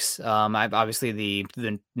few weeks. I've obviously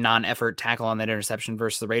the non-effort tackle on that interception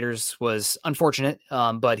versus the Raiders was unfortunate,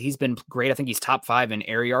 but he's been great. I think he's top 5 in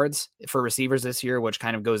air yards for receivers this year, which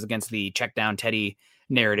kind of goes against the check down Teddy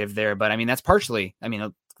narrative there. But I mean, that's partially, I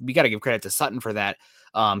mean, we got to give credit to Sutton for that.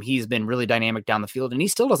 He's been really dynamic down the field, and he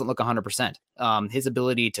still doesn't look 100%. His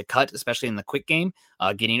ability to cut, especially in the quick game,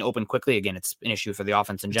 getting open quickly, again, it's an issue for the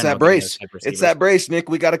offense in general. It's that brace, Nick.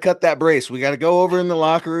 We got to cut that brace. We got to go over in the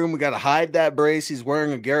locker room. We got to hide that brace. He's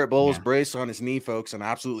wearing a Garrett Bowles brace on his knee, folks, and I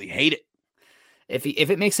absolutely hate it. If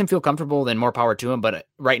it makes him feel comfortable, then more power to him. But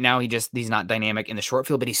right now, he's not dynamic in the short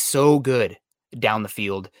field, but he's so good down the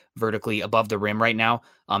field, vertically above the rim right now.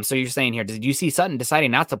 So you're saying here, did you see Sutton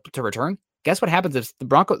deciding not to return? Guess what happens if the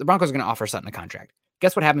Broncos are going to offer Sutton a contract?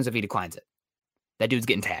 Guess what happens if he declines it? That dude's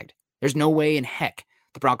getting tagged. There's no way in heck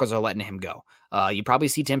the Broncos are letting him go. You probably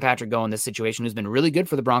see Tim Patrick go in this situation, who's been really good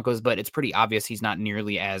for the Broncos, but it's pretty obvious he's not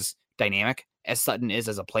nearly as dynamic as Sutton is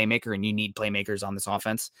as a playmaker, and you need playmakers on this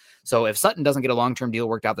offense. So if Sutton doesn't get a long-term deal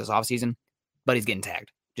worked out this offseason, but he's getting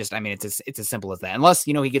tagged. Just, I mean, it's as simple as that. Unless,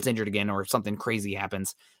 he gets injured again or something crazy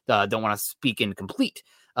happens. Don't want to speak in complete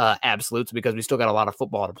absolutes because we still got a lot of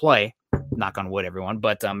football to play. Knock on wood, everyone.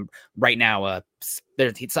 But right now,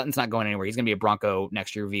 Sutton's not going anywhere. He's going to be a Bronco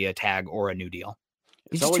next year via tag or a new deal.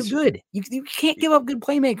 He's just too good. You can't give up good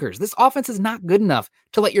playmakers. This offense is not good enough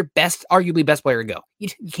to let your arguably best player go. You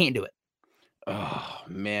can't do it. Oh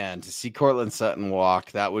man, to see Courtland Sutton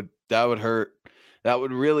walk, that would hurt. That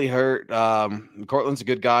would really hurt. Courtland's a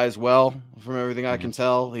good guy as well, from everything I can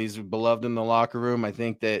tell. He's beloved in the locker room. I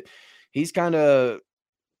think that he's kind of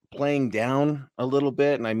playing down a little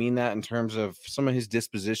bit, and I mean that in terms of some of his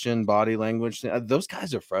disposition, body language. Those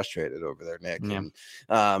guys are frustrated over there, Nick. Yeah.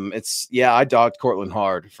 And I dogged Courtland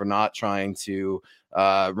hard for not trying to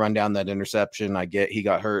run down that interception. I get he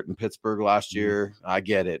got hurt in Pittsburgh last year. I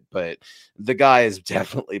get it, but the guy has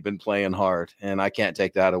definitely been playing hard, and I can't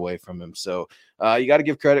take that away from him. So you got to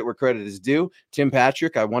give credit where credit is due. Tim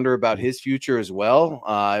Patrick, I wonder about his future as well.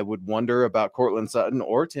 I would wonder about Courtland Sutton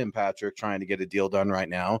or Tim Patrick trying to get a deal done right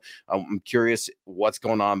now. I'm curious what's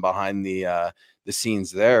going on behind the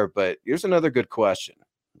scenes there. But here's another good question.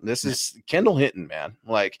 This is Kendall Hinton, man.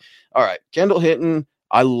 Like, all right, Kendall Hinton,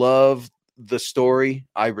 I love the story.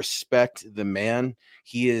 I respect the man.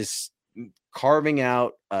 He is carving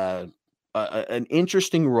out an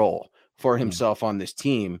interesting role for himself on this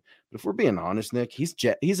team. But if we're being honest, Nick, he's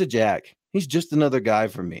a Jag. He's just another guy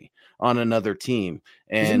for me on another team.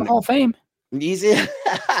 And he's in the Hall of Fame. He's in,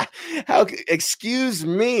 excuse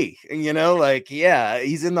me, he's in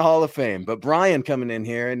the Hall of Fame. But Brian coming in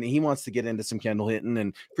here, and he wants to get into some Kendall Hinton,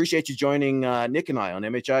 and appreciate you joining Nick and I on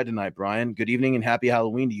MHI tonight, Brian. Good evening and happy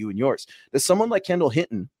Halloween to you and yours. Does someone like Kendall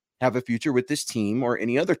Hinton have a future with this team or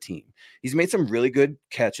any other team? He's made some really good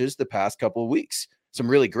catches the past couple of weeks. Some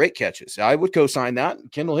really great catches. I would co-sign that.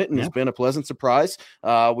 Kendall Hinton has been a pleasant surprise.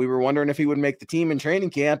 We were wondering if he would make the team in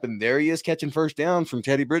training camp, and there he is catching first down from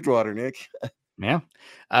Teddy Bridgewater, Nick. Yeah.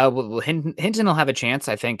 Well, Hinton will have a chance,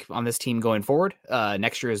 I think, on this team going forward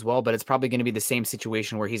next year as well, but it's probably going to be the same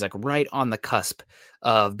situation where he's like right on the cusp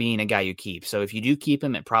of being a guy you keep. So if you do keep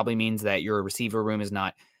him, it probably means that your receiver room is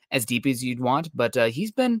not as deep as you'd want, but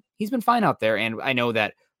he's been fine out there. And I know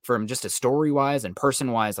that from just a story wise and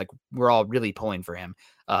person wise, like we're all really pulling for him.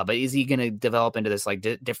 But is he going to develop into this like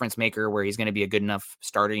difference maker where he's going to be a good enough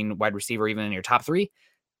starting wide receiver, even in your top 3?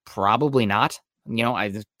 Probably not. I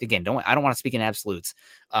don't want to speak in absolutes.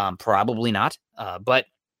 Probably not. But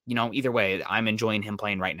either way, I'm enjoying him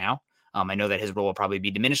playing right now. I know that his role will probably be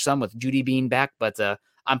diminished some with Judy being back, but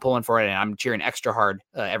I'm pulling for it, and I'm cheering extra hard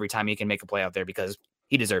every time he can make a play out there because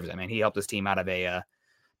he deserves it. I mean, he helped his team out of a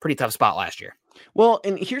pretty tough spot last year. Well,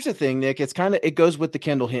 and here's the thing, Nick, it goes with the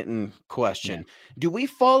Kendall Hinton question. Yeah. Do we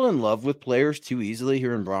fall in love with players too easily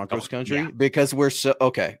here in Broncos country? Yeah. Because we're so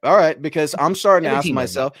okay. All right. Because I'm starting to ask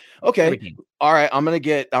myself, okay, all right, I'm going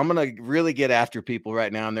to really get after people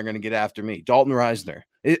right now, and they're going to get after me. Dalton Reisner.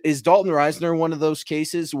 Is Dalton Reisner one of those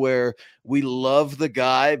cases where we love the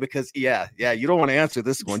guy because you don't want to answer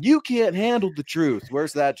this one. You can't handle the truth.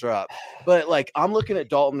 Where's that drop? But like, I'm looking at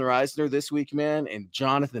Dalton Reisner this week, man, and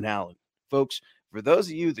Jonathan Allen. Folks, for those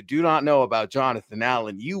of you that do not know about Jonathan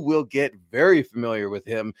Allen, you will get very familiar with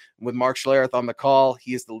him with Mark Schlereth on the call.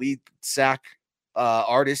 He is the lead sack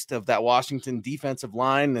artist of that Washington defensive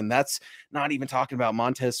line, and that's not even talking about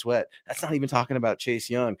Montez Sweat. That's not even talking about Chase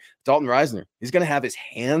Young. Dalton Reisner, he's going to have his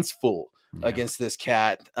hands full against this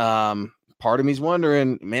cat. Part of me's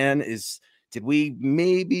wondering, man, did we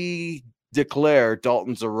maybe declare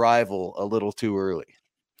Dalton's arrival a little too early?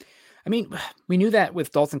 I mean, we knew that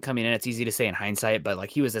with Dalton coming in, it's easy to say in hindsight, but like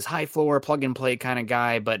he was this high floor plug and play kind of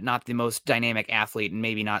guy, but not the most dynamic athlete and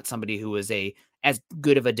maybe not somebody who was as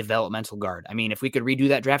good of a developmental guard. I mean, if we could redo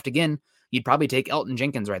that draft again, you'd probably take Elton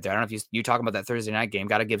Jenkins right there. I don't know if you talk about that Thursday night game,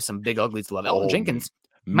 got to give some big uglies love. Elton Jenkins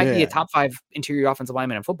might be a top 5 interior offensive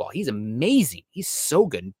lineman in football. He's amazing. He's so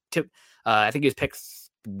good. I think he was picked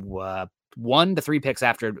 1 to 3 picks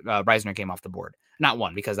after Reisner came off the board. Not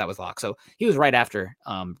 1 because that was Locke. So he was right after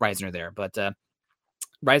Reisner there. But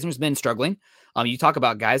Reisner's been struggling. You talk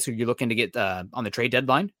about guys who you're looking to get on the trade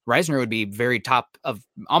deadline. Reisner would be very top of,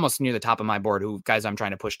 almost near the top of my board, who guys I'm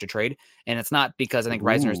trying to push to trade. And it's not because I think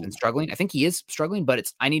Reisner's been struggling. I think he is struggling,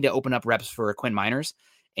 but I need to open up reps for Quinn Miners.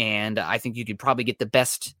 And I think you could probably get the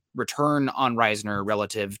best return on Reisner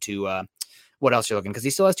relative to what else you're looking, because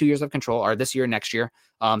he still has 2 years of control, or this year, next year.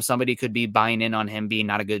 Somebody could be buying in on him being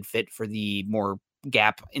not a good fit for the more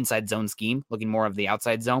gap inside zone scheme, looking more of the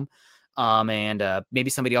outside zone. And maybe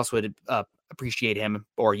somebody else would appreciate him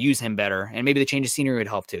or use him better. And maybe the change of scenery would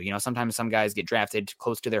help too. You know, sometimes some guys get drafted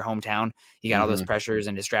close to their hometown. You got all those pressures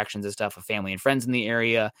and distractions and stuff of family and friends in the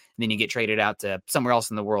area. And then you get traded out to somewhere else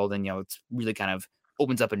in the world. And, you know, it's really kind of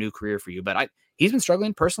opens up a new career for you. But he's been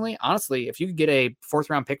struggling personally. Honestly, if you could get a 4th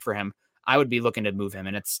round pick for him, I would be looking to move him.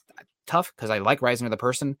 And it's tough because I like Reisner, the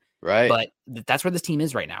person. Right. But that's where this team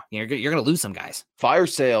is right now. You're going to lose some guys. Fire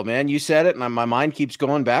sale, man. You said it, and my mind keeps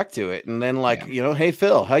going back to it. And then, you know, hey,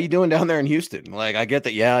 Phil, how you doing down there in Houston? Like, I get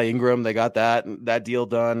that, yeah, Ingram, they got that deal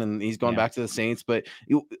done, and he's going back to the Saints. But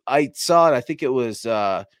I saw it, I think it was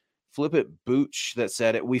Flip It Booch that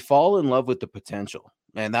said it. We fall in love with the potential.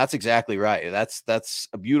 And that's exactly right. That's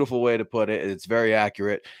a beautiful way to put it. It's very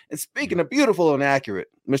accurate. And speaking of beautiful and accurate,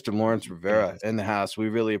 Mr. Lawrence Rivera in the house, we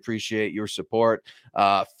really appreciate your support.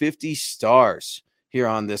 50 stars here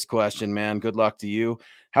on this question, man. Good luck to you.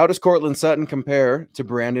 How does Courtland Sutton compare to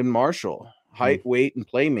Brandon Marshall? Height, weight, and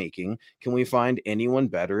playmaking. Can we find anyone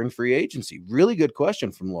better in free agency? Really good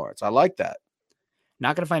question from Lawrence. I like that.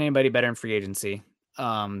 Not going to find anybody better in free agency.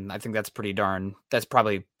 I think that's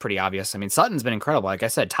probably pretty obvious. I mean, Sutton's been incredible. Like I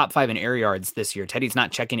said, top 5 in air yards this year. Teddy's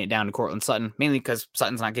not checking it down to Courtland Sutton, mainly because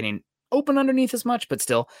Sutton's not getting open underneath as much, but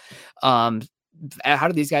still, how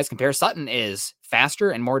do these guys compare? Sutton is faster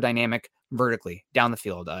and more dynamic vertically down the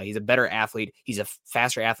field. He's a better athlete. He's a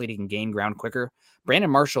faster athlete. He can gain ground quicker. Brandon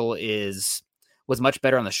Marshall was much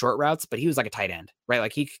better on the short routes, but he was like a tight end, right?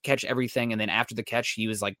 Like he could catch everything. And then after the catch, he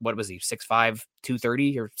was like, what was he? 6'5",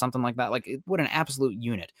 230 or something like that. Like what an absolute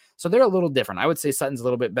unit. So they're a little different. I would say Sutton's a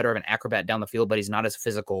little bit better of an acrobat down the field, but he's not as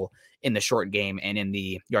physical in the short game and in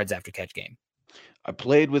the yards after catch game. I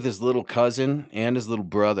played with his little cousin and his little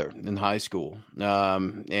brother in high school.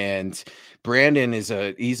 And Brandon he's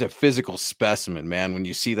a physical specimen, man, when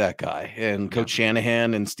you see that guy. And Coach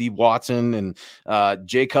Shanahan and Steve Watson and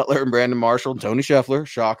Jay Cutler and Brandon Marshall, Tony Scheffler,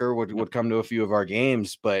 shocker, would come to a few of our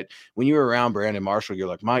games. But when you were around Brandon Marshall, you're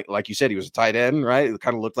like, like you said, he was a tight end, right? It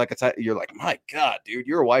kind of looked like a tight. You're like, my God, dude,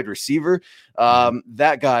 you're a wide receiver.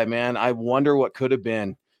 That guy, man, I wonder what could have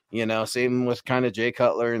been. You know, same with kind of Jay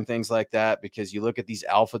Cutler and things like that, because you look at these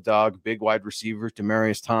alpha dog, big wide receivers,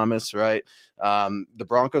 Demaryius Thomas, right? The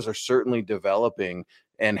Broncos are certainly developing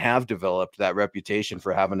and have developed that reputation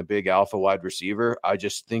for having a big alpha wide receiver. I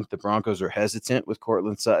just think the Broncos are hesitant with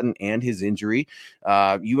Courtland Sutton and his injury.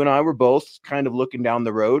 You and I were both kind of looking down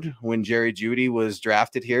the road when Jerry Jeudy was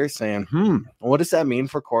drafted here saying, what does that mean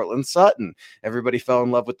for Courtland Sutton? Everybody fell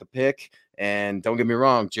in love with the pick. And don't get me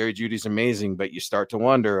wrong, Jerry Jeudy's amazing, but you start to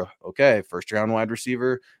wonder, okay, 1st round wide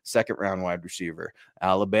receiver, 2nd round wide receiver,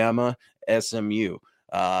 Alabama, SMU,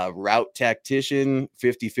 route tactician,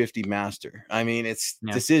 50-50 master. I mean, it's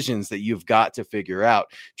decisions that you've got to figure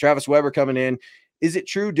out. Travis Weber coming in. Is it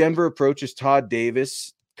true Denver approaches Todd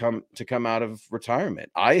Davis to come out of retirement?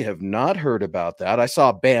 I have not heard about that. I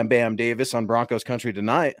saw Bam Bam Davis on Broncos Country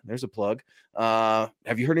tonight. There's a plug.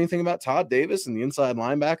 Have you heard anything about Todd Davis and the inside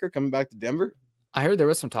linebacker coming back to Denver? I heard there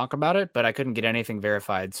was some talk about it, but I couldn't get anything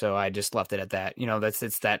verified, so I just left it at that. You know,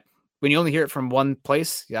 it's that when you only hear it from one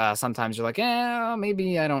place, sometimes you're like,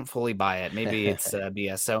 maybe I don't fully buy it. Maybe it's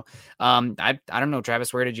BS. So I don't know,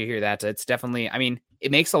 Travis, where did you hear that? It's definitely, I mean,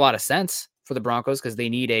 it makes a lot of sense for the Broncos because they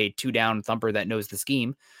need a 2-down thumper that knows the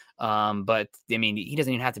scheme. But I mean, he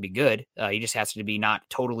doesn't even have to be good. He just has to be not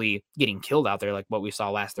totally getting killed out there like what we saw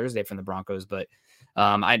last Thursday from the Broncos. But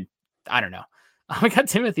I don't know. I got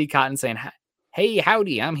Timothy Cotton saying, "Hey,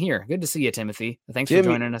 howdy, I'm here. Good to see you, Timothy. Thanks for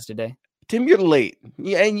joining us today." Tim, you're late.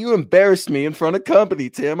 Yeah, and you embarrassed me in front of company,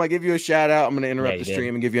 Tim. I give you a shout out. I'm going to interrupt the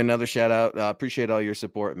stream and give you another shout out. Appreciate all your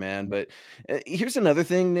support, man. But here's another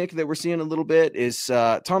thing, Nick, that we're seeing a little bit is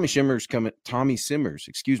Tommy Simmers coming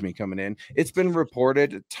in. It's been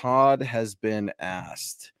reported Todd has been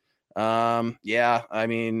asked. Yeah, I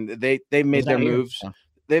mean, they made their moves. So.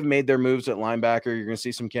 They've made their moves at linebacker. You're going to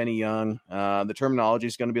see some Kenny Young. The terminology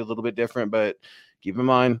is going to be a little bit different, but keep in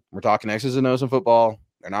mind, we're talking X's and O's in football.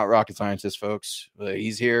 They're not rocket scientists, folks.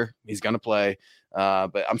 He's here. He's going to play.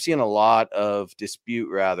 But I'm seeing a lot of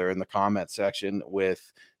dispute, rather, in the comment section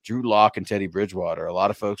with Drew Lock and Teddy Bridgewater. A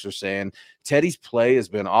lot of folks are saying Teddy's play has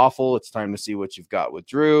been awful. It's time to see what you've got with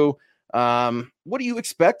Drew. What do you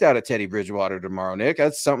expect out of Teddy Bridgewater tomorrow, Nick?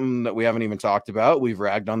 That's something that we haven't even talked about. We've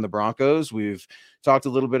ragged on the Broncos. We've talked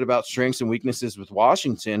a little bit about strengths and weaknesses with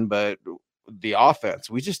Washington, but the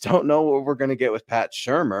offense, we just don't know what we're going to get with Pat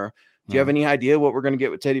Shurmur. Do you have any idea what we're going to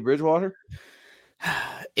get with Teddy Bridgewater?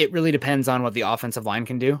 It really depends on what the offensive line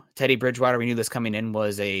can do. Teddy Bridgewater, we knew this coming in,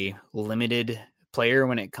 was a limited player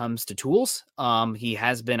when it comes to tools. He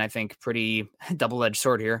has been, I think, pretty double-edged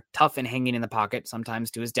sword here. Tough and hanging in the pocket,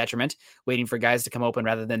 sometimes to his detriment, waiting for guys to come open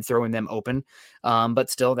rather than throwing them open. But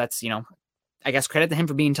still, that's, I guess credit to him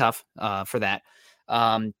for being tough for that.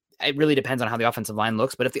 It really depends on how the offensive line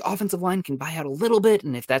looks, but if the offensive line can buy out a little bit,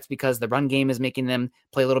 and if that's because the run game is making them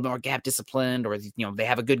play a little bit more gap disciplined, or they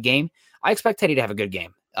have a good game, I expect Teddy to have a good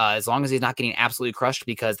game, as long as he's not getting absolutely crushed,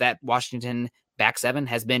 because that Washington back seven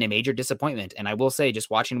has been a major disappointment. And I will say,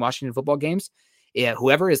 just watching Washington football games,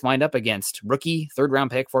 whoever is lined up against rookie, fourth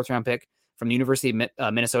round pick from the University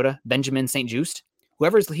of Minnesota, Benjamin St. Juste,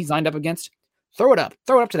 whoever he's lined up against, throw it up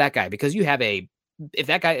to that guy, because you have if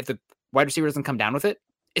the wide receiver doesn't come down with it,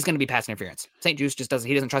 it's going to be pass interference. St. Juste just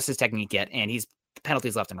doesn't trust his technique yet, and he's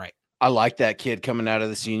penalties left and right. I like that kid coming out of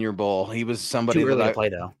the Senior Bowl. He was somebody too early to play,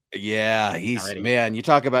 though. Yeah, he's, man, you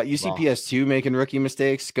talk about UCPS2 making rookie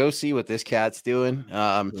mistakes. Go see what this cat's doing.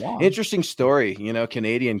 Interesting story,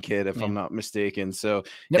 Canadian kid, if I'm not mistaken. So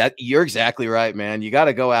that you're exactly right, man. You got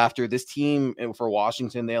to go after this team. For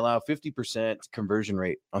Washington, they allow 50% conversion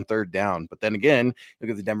rate on third down. But then again, look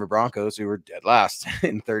at the Denver Broncos, who were dead last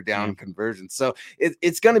in third down conversion. So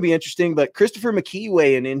it's going to be interesting. But Christopher McKee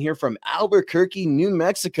weighing in here from Albuquerque, New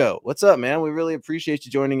Mexico. What's up, man? We really appreciate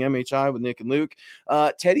you joining MHI with Nick and Luke.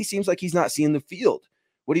 Teddy seems like he's not seeing the field.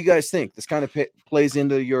 What do you guys think? This kind of plays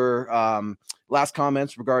into your last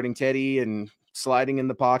comments regarding Teddy and sliding in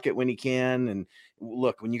the pocket when he can. And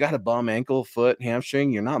look, when you got a bum ankle, foot,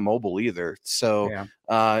 hamstring, you're not mobile either. So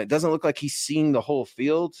it doesn't look like he's seeing the whole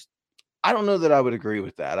field. I don't know that I would agree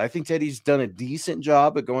with that. I think Teddy's done a decent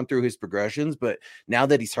job at going through his progressions, but now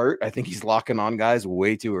that he's hurt, I think he's locking on guys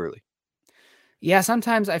way too early. Yeah,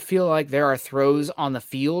 sometimes I feel like there are throws on the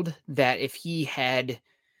field that if he had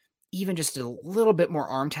even just a little bit more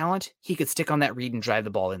arm talent, he could stick on that read and drive the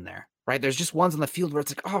ball in there, right? There's just ones on the field where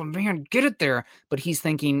it's like, oh man, get it there. But he's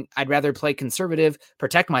thinking, I'd rather play conservative,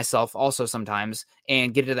 protect myself also sometimes,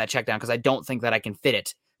 and get it to that check down, because I don't think that I can fit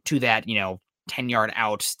it to that, 10-yard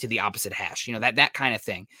out to the opposite hash, that kind of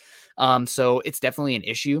thing. So it's definitely an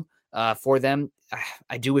issue for them.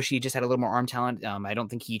 I do wish he just had a little more arm talent. I don't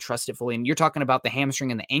think he trusts it fully. And you're talking about the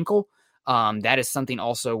hamstring and the ankle. That is something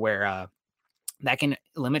also where that can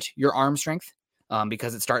limit your arm strength,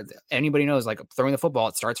 because anybody knows, like throwing the football,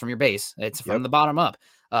 it starts from your base. It's from the bottom up,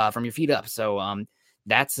 from your feet up. So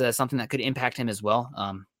that's something that could impact him as well.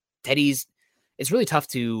 It's really tough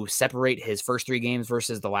to separate his first 3 games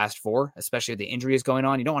versus the last 4, especially if the injury is going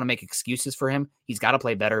on. You don't want to make excuses for him. He's got to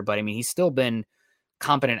play better, but I mean, he's still been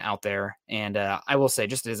competent out there. And I will say,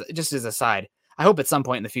 just as a side, I hope at some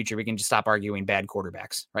point in the future we can just stop arguing bad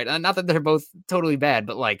quarterbacks, right? Not that they're both totally bad,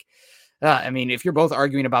 but like, if you're both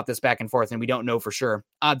arguing about this back and forth and we don't know for sure,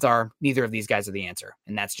 odds are neither of these guys are the answer.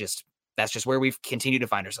 And that's just where we've continued to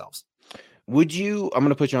find ourselves. Would you, I'm going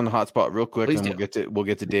to put you on the hot spot real quick, and we'll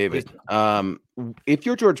get to David. If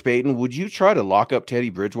you're George Paton, would you try to lock up Teddy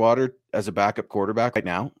Bridgewater as a backup quarterback right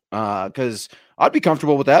now? Because I'd be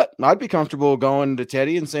comfortable with that. I'd be comfortable going to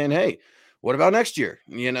Teddy and saying, hey, what about next year?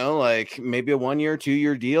 Like maybe a 1-year,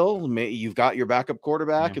 2-year deal. You've got your backup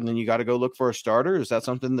quarterback, and then you got to go look for a starter. Is that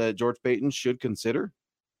something that George Paton should consider?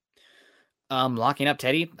 Locking up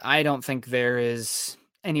Teddy, I don't think there is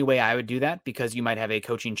any way I would do that, because you might have a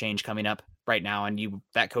coaching change coming up right now, and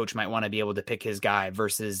that coach might want to be able to pick his guy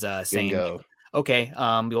versus saying, okay,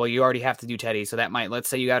 well, you already have to do Teddy. So that let's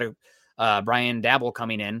say you got a Brian Dabble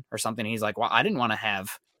coming in or something. He's like, well, I didn't want to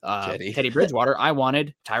have Teddy Bridgewater. I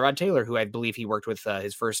wanted Tyrod Taylor, who I believe he worked with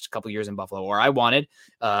his first couple years in Buffalo, or I wanted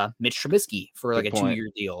Mitch Trubisky for like a 2-year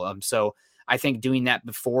deal. So I think doing that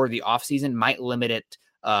before the offseason might limit it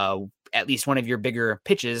at least one of your bigger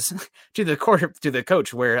pitches to the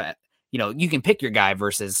coach where, you can pick your guy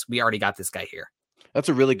versus we already got this guy here. That's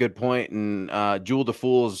a really good point. And Jewel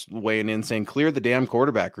DeFool's weighing in saying, clear the damn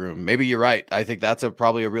quarterback room. Maybe you're right. I think that's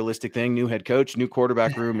probably a realistic thing. New head coach, new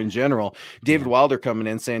quarterback room in general. David Wilder coming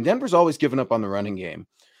in saying Denver's always given up on the running game.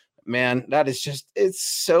 Man, that is it's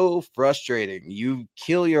so frustrating. You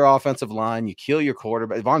kill your offensive line, you kill your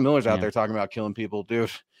quarterback. Von Miller's out there talking about killing people.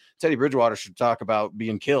 Dude, Teddy Bridgewater should talk about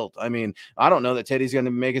being killed. I mean, I don't know that Teddy's going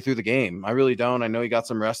to make it through the game. I really don't. I know he got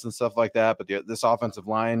some rest and stuff like that, but this offensive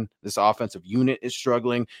line, this offensive unit is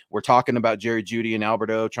struggling. We're talking about Jerry Jeudy and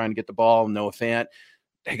Alberto trying to get the ball, Noah Fant.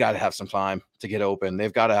 They got to have some time to get open.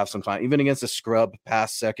 They've got to have some time, even against a scrub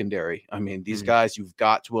pass secondary. I mean, these guys, you've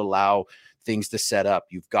got to allow things to set up.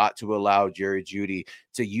 You've got to allow Jerry Jeudy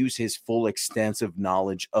to use his full extensive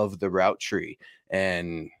knowledge of the route tree.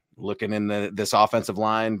 And looking in this offensive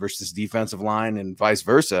line versus defensive line and vice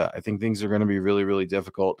versa, I think things are going to be really, really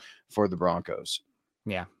difficult for the Broncos.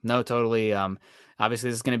 Yeah, no, totally. Obviously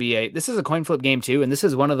this is going to be this is a coin flip game too. And this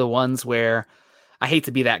is one of the ones where I hate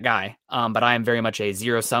to be that guy, but I am very much a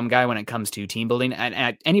zero-sum guy when it comes to team building.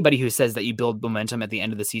 And anybody who says that you build momentum at the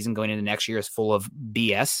end of the season going into next year is full of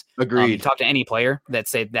BS. Agreed. You talk to any player that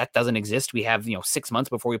say that doesn't exist. We have 6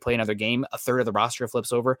 months before we play another game. A third of the roster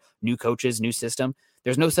flips over. New coaches, new system.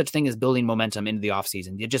 There's no such thing as building momentum into the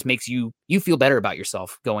offseason. It just makes you feel better about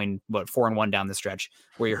yourself going 4-1 down the stretch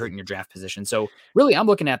where you're hurting your draft position. So really, I'm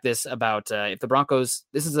looking at this about if the Broncos.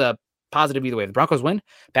 This is a positive either way. The Broncos win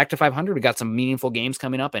back to 500. We got some meaningful games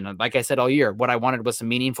coming up. And like I said all year, what I wanted was some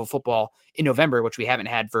meaningful football in November, which we haven't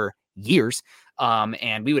had for years.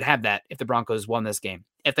 And we would have that if the Broncos won this game.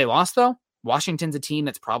 If they lost though, Washington's a team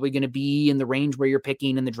that's probably going to be in the range where you're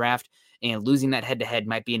picking in the draft, and losing that head-to-head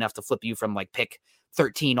might be enough to flip you from pick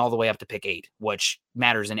 13 all the way up to pick 8, which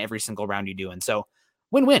matters in every single round you do. And so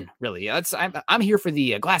win-win, really. I'm here for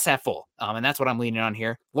the glass half full, and that's what I'm leaning on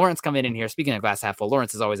here. Lawrence coming in here. Speaking of glass half full,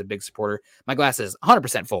 Lawrence is always a big supporter. My glass is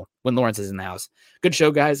 100% full when Lawrence is in the house. Good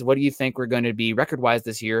show, guys. What do you think we're going to be record-wise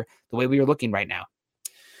this year, the way we are looking right now?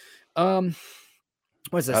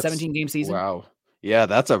 What is that, 17-game season? Wow. Yeah,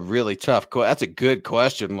 that's a really tough that's a good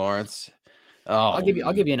question, Lawrence. Oh, I'll give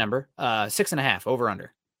you a number. 6.5, over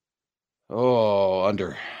under. Oh,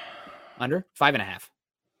 under. Under? 5.5.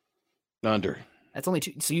 Under. That's only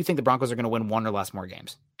 2. So you think the Broncos are going to win 1 or less more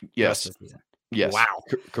games? Yes. This season? Yes. Wow.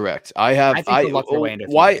 Correct.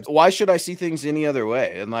 Why should I see things any other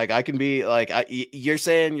way? And I can be you're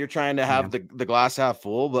saying you're trying to have the glass half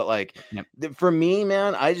full, but for me,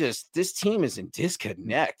 man, this team is in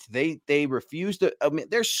disconnect. They refuse to. I mean,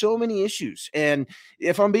 there's so many issues. And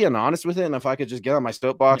if I'm being honest with it, and if I could just get on my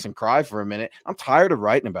soapbox and cry for a minute, I'm tired of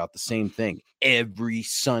writing about the same thing every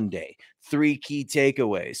Sunday. 3 key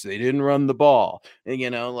takeaways. They didn't run the ball. And,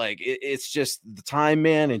 it's just the time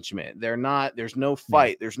management. There's no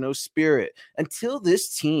fight. There's no spirit. Until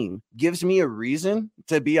this team gives me a reason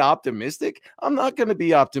to be optimistic, I'm not going to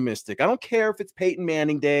be optimistic. I don't care if it's Peyton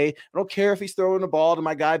Manning Day. I don't care if he's throwing the ball to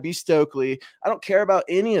my guy, B. Stokely. I don't care about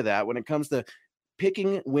any of that when it comes to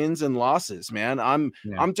picking wins and losses, man. I'm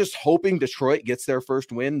just hoping Detroit gets their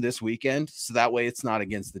first win this weekend, so that way it's not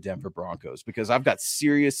against the Denver Broncos, because I've got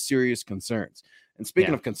serious concerns. And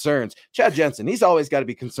speaking of concerns, Chad Jensen, he's always got to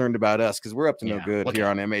be concerned about us because we're up to no good here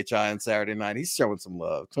on MHI on Saturday night. He's showing some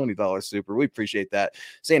love. $20 super. We appreciate that.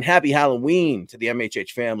 Saying happy Halloween to the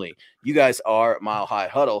MHH family. You guys are Mile High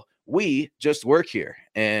Huddle. We just work here.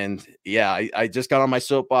 And I just got on my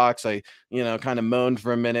soapbox. I kind of moaned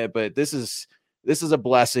for a minute, but this is a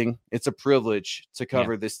blessing. It's a privilege to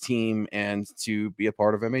cover this team and to be a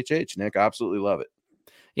part of MHH. Nick, I absolutely love it.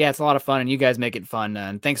 Yeah, it's a lot of fun, and you guys make it fun.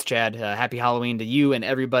 And thanks, Chad. Happy Halloween to you and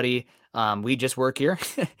everybody. We just work here,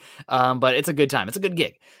 but it's a good time. It's a good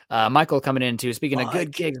gig. Michael coming in too. Speaking of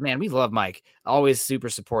good gigs, man, we love Mike. Always super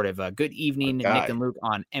supportive. Good evening, Nick and Luke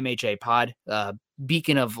on MHA Pod.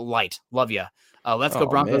 Beacon of light. Love you. Let's go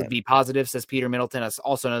Broncos. Man. Be positive, says Peter Middleton. That's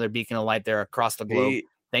also another beacon of light there across the globe.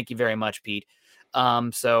 Thank you very much, Pete.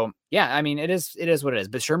 So yeah, I mean, it is what it is,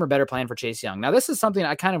 but Shermer better plan for Chase Young. Now, this is something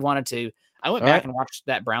I kind of wanted to, I went back and watched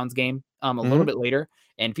that Browns game a little bit later,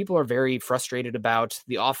 and people are very frustrated about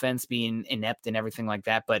the offense being inept and everything like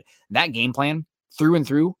that. But that game plan through and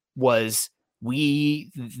through was I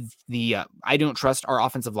don't trust our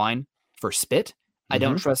offensive line for spit. I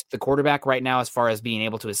don't trust the quarterback right now as far as being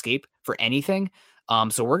able to escape for anything.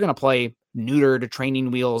 So we're going to play neutered training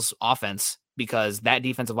wheels offense, because that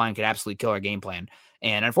defensive line could absolutely kill our game plan.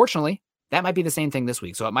 And unfortunately, that might be the same thing this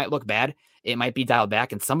week. So it might look bad. It might be dialed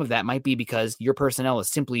back. And some of that might be because your personnel is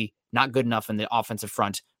simply not good enough in the offensive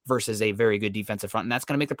front versus a very good defensive front. And that's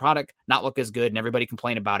going to make the product not look as good and everybody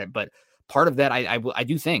complain about it. But part of that, I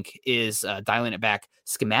do think, is dialing it back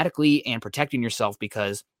schematically and protecting yourself,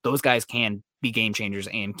 because those guys can be game changers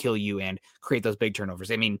and kill you and create those big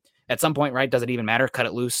turnovers. I mean, at some point, right, does it even matter? Cut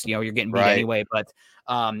it loose. You're getting beat anyway. But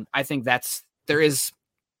I think there is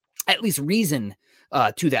at least reason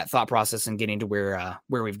to that thought process and getting to where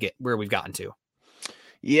we've gotten to.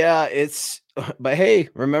 Yeah, but hey,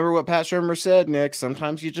 remember what Pat Shurmur said, Nick?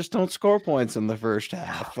 Sometimes you just don't score points in the first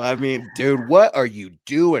half. I mean, dude, what are you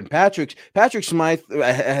doing? Patrick Smythe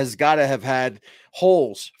has got to have had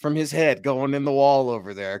holes from his head going in the wall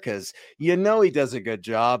over there, because he does a good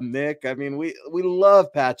job, Nick. I mean, we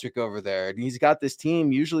love Patrick over there, and he's got this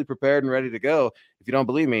team usually prepared and ready to go. If you don't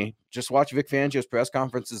believe me, just watch Vic Fangio's press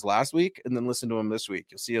conferences last week and then listen to him this week.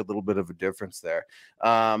 You'll see a little bit of a difference there.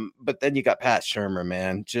 But then you got Pat Shurmur,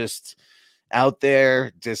 man, just out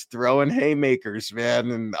there just throwing haymakers,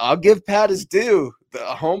 man. And I'll give Pat his due. The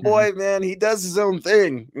homeboy, man, he does his own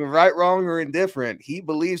thing, right, wrong, or indifferent. He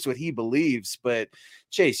believes what he believes. But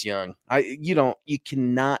Chase Young, you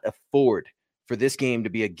cannot afford for this game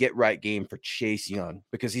to be a get right game for Chase Young,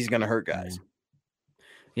 because he's going to hurt guys.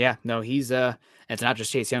 Yeah, no, he's it's not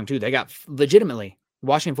just Chase Young too. They got legitimately,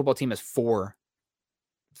 Washington football team has 4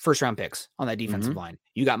 first-round picks on that defensive line.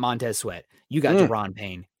 You got Montez Sweat. You got Deron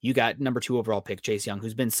Payne. You got number 2 overall pick, Chase Young,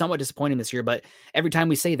 who's been somewhat disappointing this year. But every time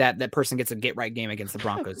we say that person gets a get-right game against the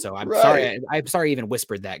Broncos. So I'm sorry. I'm sorry I even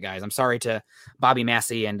whispered that, guys. I'm sorry to Bobby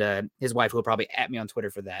Massey and his wife, who will probably at me on Twitter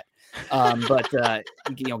for that. But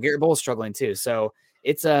Garrett Bowles struggling too. So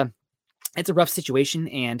it's a rough situation,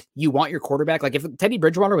 and you want your quarterback. Like, if Teddy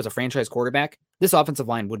Bridgewater was a franchise quarterback, this offensive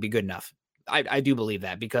line would be good enough. I do believe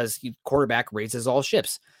that, because quarterback raises all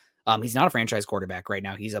ships. He's not a franchise quarterback right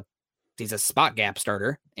now. He's a spot gap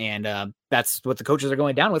starter, and that's what the coaches are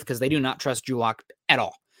going down with, because they do not trust Drew Lock at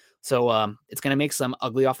all. So it's going to make some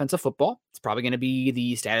ugly offensive football. It's probably going to be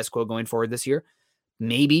the status quo going forward this year.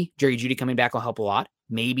 Maybe Jerry Jeudy coming back will help a lot.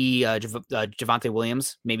 Maybe Javonte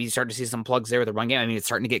Williams. Maybe you start to see some plugs there with the run game. I mean, it's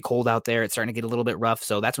starting to get cold out there. It's starting to get a little bit rough.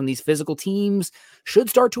 So that's when these physical teams should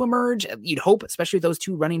start to emerge. You'd hope, especially those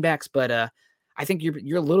 2 running backs. But I think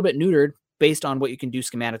you're a little bit neutered based on what you can do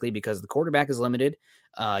schematically, because the quarterback is limited.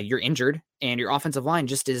 You're injured, and your offensive line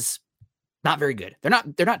just is not very good.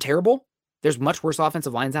 They're not terrible. There's much worse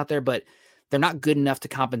offensive lines out there, but they're not good enough to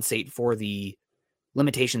compensate for the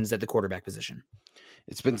limitations at the quarterback position.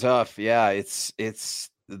 It's been tough. Yeah, it's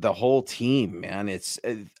the whole team, man. It's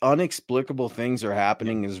unexplicable things are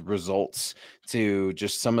happening as results to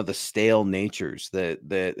just some of the stale natures that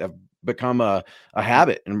have become a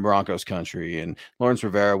habit in Broncos country. And Lawrence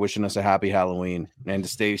Rivera wishing us a happy Halloween and to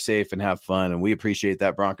stay safe and have fun. And we appreciate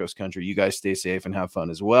that, Broncos country. You guys stay safe and have fun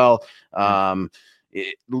as well.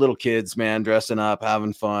 Little kids, man, dressing up,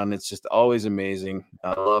 having fun. It's just always amazing.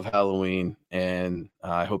 I love Halloween, and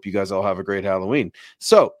I hope you guys all have a great Halloween.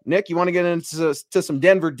 So, Nick, you want to get into some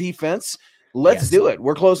Denver defense? Let's do it.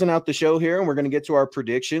 We're closing out the show here, and we're going to get to our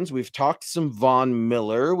predictions. We've talked some Von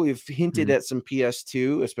Miller. We've hinted at some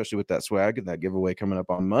PS2, especially with that swag and that giveaway coming up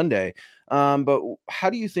on Monday. But how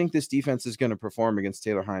do you think this defense is going to perform against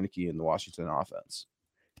Taylor Heineke and the Washington offense?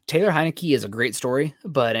 Taylor Heineke is a great story,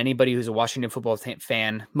 but anybody who's a Washington football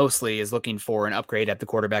fan mostly is looking for an upgrade at the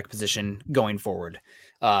quarterback position going forward.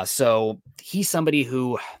 So he's somebody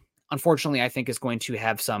who, unfortunately, I think is going to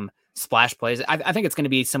have some splash plays. I think it's going to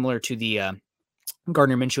be similar to the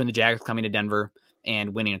Gardner Minshew and the Jags coming to Denver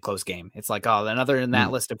and winning a close game. It's like, another in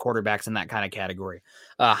that list of quarterbacks in that kind of category.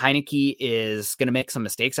 Heineke is going to make some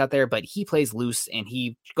mistakes out there, but he plays loose and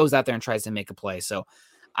he goes out there and tries to make a play. So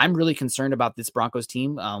I'm really concerned about this Broncos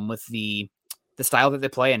team with the style that they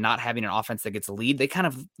play and not having an offense that gets a lead. They kind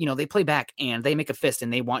of, they play back and they make a fist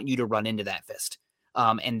and they want you to run into that fist.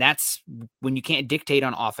 And that's when you can't dictate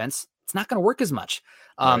on offense, it's not going to work as much.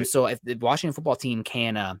 Right. So if the Washington football team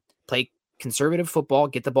can play conservative football,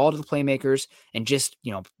 get the ball to the playmakers, and just,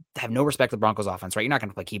 have no respect for the Broncos offense, right? You're not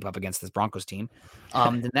going to keep up against this Broncos team.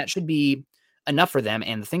 Then that should be enough for them.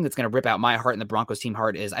 And the thing that's going to rip out my heart and the Broncos team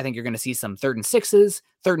heart is I think you're going to see some 3rd and 6s,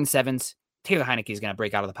 3rd and 7s. Taylor Heineke is going to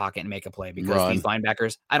break out of the pocket and make a play because these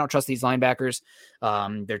linebackers, I don't trust these linebackers.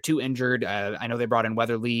 They're too injured. I know they brought in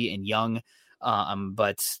Weatherly and Young,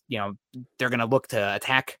 but they're going to look to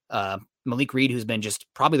attack Malik Reed, who's been just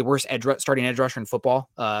probably the worst starting edge rusher in football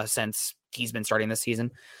since he's been starting this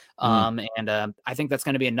season. And I think that's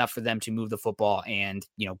going to be enough for them to move the football and,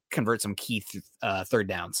 convert some key 3rd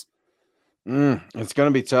downs. It's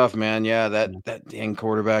going to be tough, man. Yeah, that dang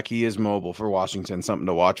quarterback, he is mobile for Washington. Something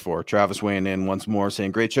to watch for. Travis weighing in once more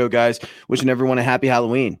saying, great show, guys. Wishing everyone a happy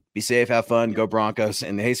Halloween. Be safe, have fun, go Broncos.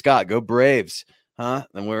 And hey, Scott, go Braves. huh?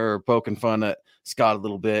 And we're poking fun at Scott a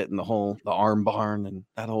little bit and the arm barn and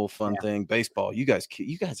that whole fun thing. Baseball, you guys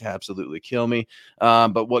absolutely kill me.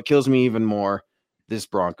 But what kills me even more, this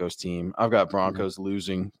Broncos team. I've got Broncos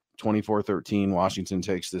losing 24-13. Washington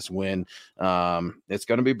takes this win. It's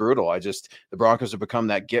going to be brutal. The Broncos have become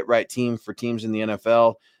that get right team for teams in the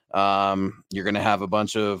NFL. You're going to have a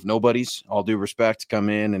bunch of nobodies, all due respect, come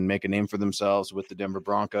in and make a name for themselves with the Denver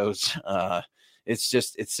Broncos. It's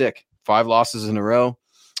sick. 5 losses in a row.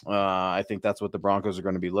 I think that's what the Broncos are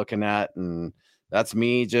going to be looking at. And that's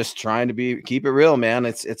me just trying to keep it real, man.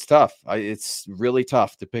 It's tough. It's really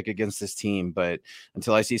tough to pick against this team, but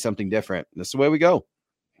until I see something different, this is the way we go.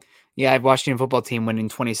 Yeah, I have Washington football team winning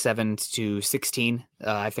 27-16.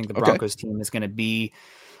 I think the Broncos team is going to be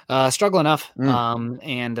struggle enough.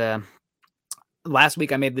 Last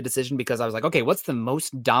week I made the decision because I was like, okay, what's the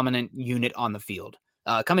most dominant unit on the field?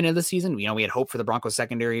 Coming into the season, we had hope for the Broncos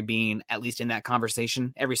secondary being at least in that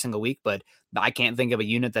conversation every single week, but I can't think of a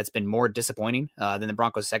unit that's been more disappointing than the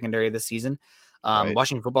Broncos secondary this season.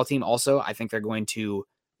 Washington football team also, I think they're going to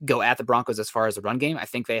go at the Broncos as far as the run game. I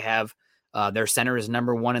think they have their center is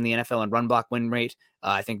number 1 in the NFL in run block win rate.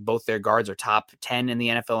 I think both their guards are top 10 in the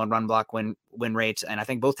NFL in run block win rate. And I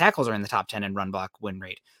think both tackles are in the top 10 in run block win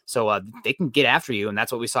rate. So they can get after you. And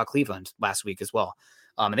that's what we saw Cleveland last week as well.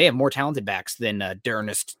 And they have more talented backs than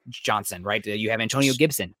D'Ernest Johnson, right? You have Antonio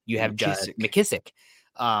Gibson. You have McKissick.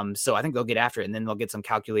 So I think they'll get after it, and then they'll get some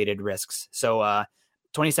calculated risks. So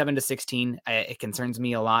 27-16, it concerns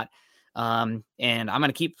me a lot. And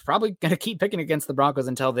I'm probably going to keep picking against the Broncos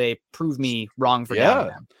until they prove me wrong for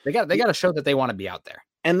them. They got to show that they want to be out there.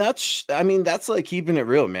 And that's like keeping it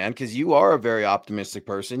real, man, because you are a very optimistic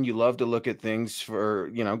person. You love to look at things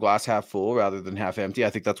for, glass half full rather than half empty.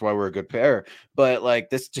 I think that's why we're a good pair. But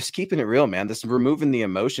like this, just keeping it real, man, this removing the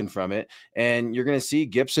emotion from it. And you're going to see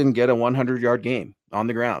Gibson get a 100-yard game on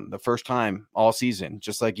the ground the first time all season,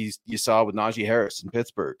 just like you saw with Najee Harris in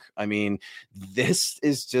Pittsburgh. I mean, this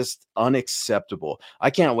is just unacceptable.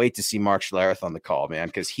 I can't wait to see Mark Schlereth on the call, man,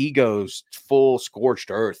 because he goes full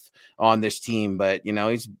scorched earth on this team. But,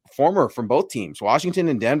 he's former from both teams, Washington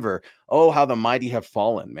and Denver. Oh, how the mighty have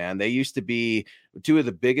fallen, man. They used to be 2 of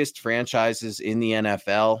the biggest franchises in the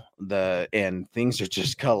NFL, and things are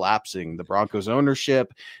just collapsing. The Broncos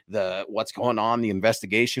ownership, what's going on, the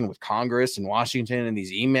investigation with Congress and Washington and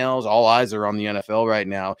these emails, all eyes are on the NFL right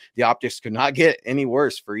now. The optics could not get any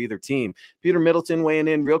worse for either team. Peter Middleton weighing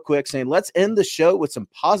in real quick saying, let's end the show with some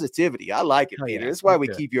positivity. I like it, Peter. That's why we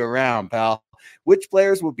keep you around, pal. Which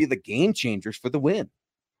players will be the game changers for the win?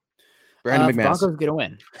 Brandon McManus. Broncos get a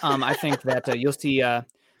win. I think that you'll see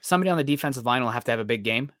somebody on the defensive line will have to have a big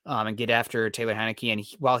game and get after Taylor Heineke. And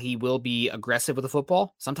while he will be aggressive with the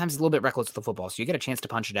football, sometimes he's a little bit reckless with the football. So you get a chance to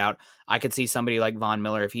punch it out. I could see somebody like Von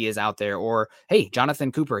Miller if he is out there, or hey,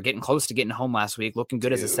 Jonathan Cooper getting close to getting home last week, looking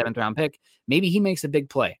good as a 7th-round pick. Maybe he makes a big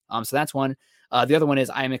play. So that's one. The other one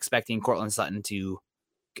is I'm expecting Cortland Sutton to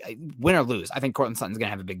win or lose. I think Cortland Sutton's going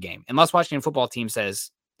to have a big game. Unless Washington football team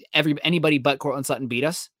says anybody but Cortland Sutton beat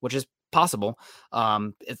us, which is possible.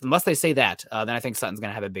 Unless they say that, then I think Sutton's going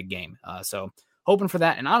to have a big game. So hoping for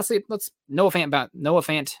that. And honestly, Noah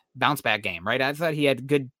Fant bounce back game, right? I thought he had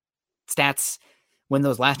good stats when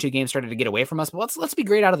those last 2 games started to get away from us, but let's be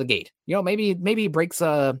great out of the gate. Maybe he breaks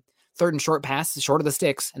a 3rd and short pass short of the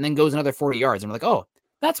sticks and then goes another 40 yards. And we're like, oh,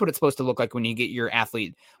 that's what it's supposed to look like when you get your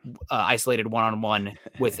athlete isolated one-on-one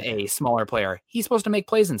with a smaller player. He's supposed to make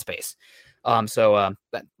plays in space. So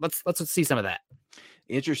let's see some of that.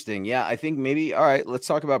 Interesting. Yeah, I think maybe. All right, let's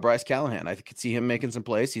talk about Bryce Callahan. I could see him making some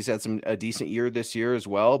plays. He's had a decent year this year as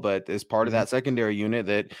well, but as part of that secondary unit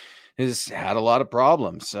that has had a lot of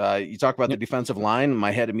problems. You talk about the defensive line,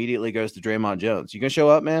 my head immediately goes to Draymond Jones. You gonna show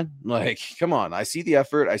up, man? Like, come on. I see the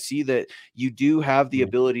effort. I see that you do have the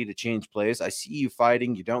ability to change plays. I see you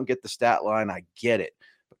fighting. You don't get the stat line. I get it.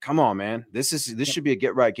 Come on, man. This should be a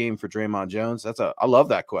get right game for Draymond Jones. I love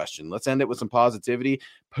that question. Let's end it with some positivity.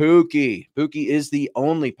 Pookie is the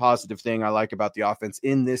only positive thing I like about the offense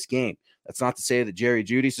in this game. That's not to say that Jerry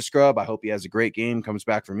Jeudy's a scrub. I hope he has a great game, comes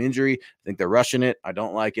back from injury. I think they're rushing it. I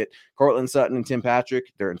don't like it. Cortland Sutton and Tim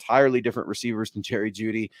Patrick, they're entirely different receivers than Jerry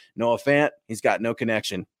Jeudy. Noah Fant, he's got no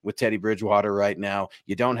connection with Teddy Bridgewater right now.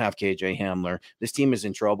 You don't have KJ Hamler. This team is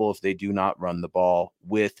in trouble if they do not run the ball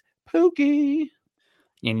with Pookie.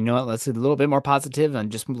 And you know what? Let's do a little bit more positive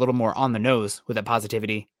and just a little more on the nose with that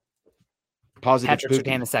positivity. Patrick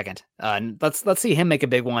Surtain second. Let's see him make a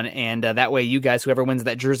big one, and that way, you guys, whoever wins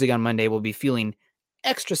that jersey on Monday, will be feeling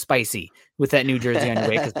extra spicy with that new jersey on your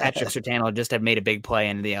way, because Patrick Surtain will just have made a big play,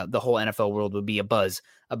 and the whole NFL world will be a buzz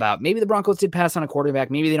about maybe the Broncos did pass on a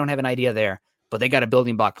quarterback, maybe they don't have an idea there, but they got a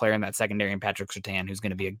building block player in that secondary and Patrick Surtain, who's going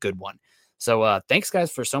to be a good one. So thanks,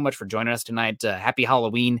 guys, for so much for joining us tonight. Happy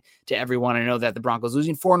Halloween to everyone. I know that the Broncos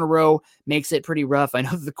losing 4 in a row makes it pretty rough. I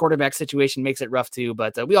know the quarterback situation makes it rough too,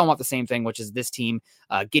 but we all want the same thing, which is this team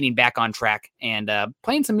getting back on track and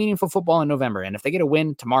playing some meaningful football in November. And if they get a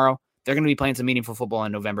win tomorrow, they're going to be playing some meaningful football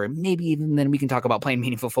in November. Maybe even then we can talk about playing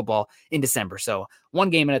meaningful football in December. So one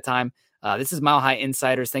game at a time. This is Mile High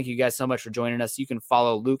Insiders. Thank you guys so much for joining us. You can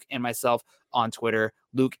follow Luke and myself on Twitter,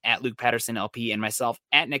 Luke at Luke Patterson LP, and myself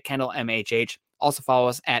at Nick Kendall MHH. Also follow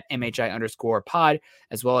us at MHI_pod,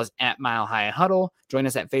 as well as at Mile High Huddle. Join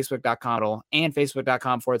us at Facebook.com and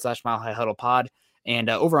Facebook.com/Mile High Huddle pod. And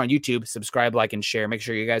over on YouTube, subscribe, like, and share. Make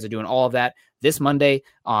sure you guys are doing all of that this Monday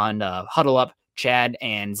on Huddle Up. Chad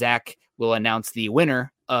and Zach will announce the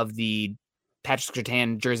winner of the Patrick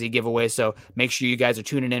Surtain jersey giveaway. So make sure you guys are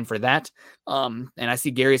tuning in for that. And I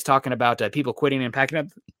see Gary's talking about people quitting and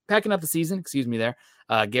packing up the season. Excuse me there.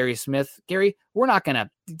 Gary Smith. Gary, we're not going to,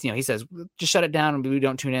 he says, just shut it down and we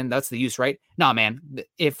don't tune in. That's the use, right? Nah, man.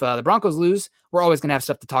 If the Broncos lose, we're always going to have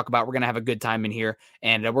stuff to talk about. We're going to have a good time in here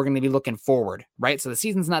and we're going to be looking forward, right? So the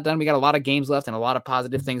season's not done. We got a lot of games left and a lot of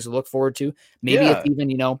positive things to look forward to. Maybe it's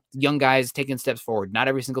even, young guys taking steps forward. Not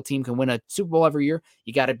every single team can win a Super Bowl every year.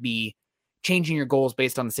 You got to be changing your goals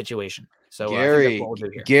based on the situation. So Gary,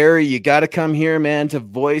 you got to come here, man, to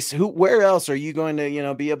voice where else are you going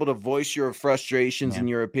to, be able to voice your frustrations and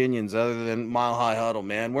your opinions other than Mile High Huddle,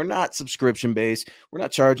 man? We're not subscription based. We're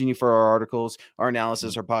not charging you for our articles, our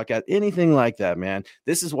analysis, our podcast, anything like that, man.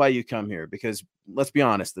 This is why you come here, because let's be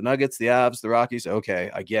honest, the Nuggets, the Avs, the Rockies. Okay.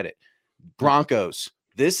 I get it. Broncos.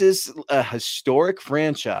 This is a historic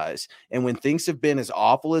franchise, and when things have been as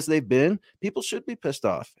awful as they've been, people should be pissed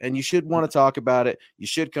off, and you should want to talk about it. You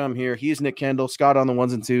should come here. He is Nick Kendall, Scott on the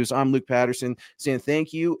ones and twos. I'm Luke Patterson saying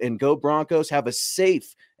thank you, and go Broncos. Have a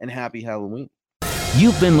safe and happy Halloween.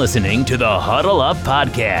 You've been listening to the Huddle Up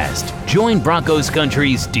Podcast. Join Broncos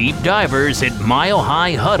Country's deep divers at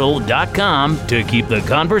milehighhuddle.com to keep the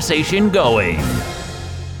conversation going.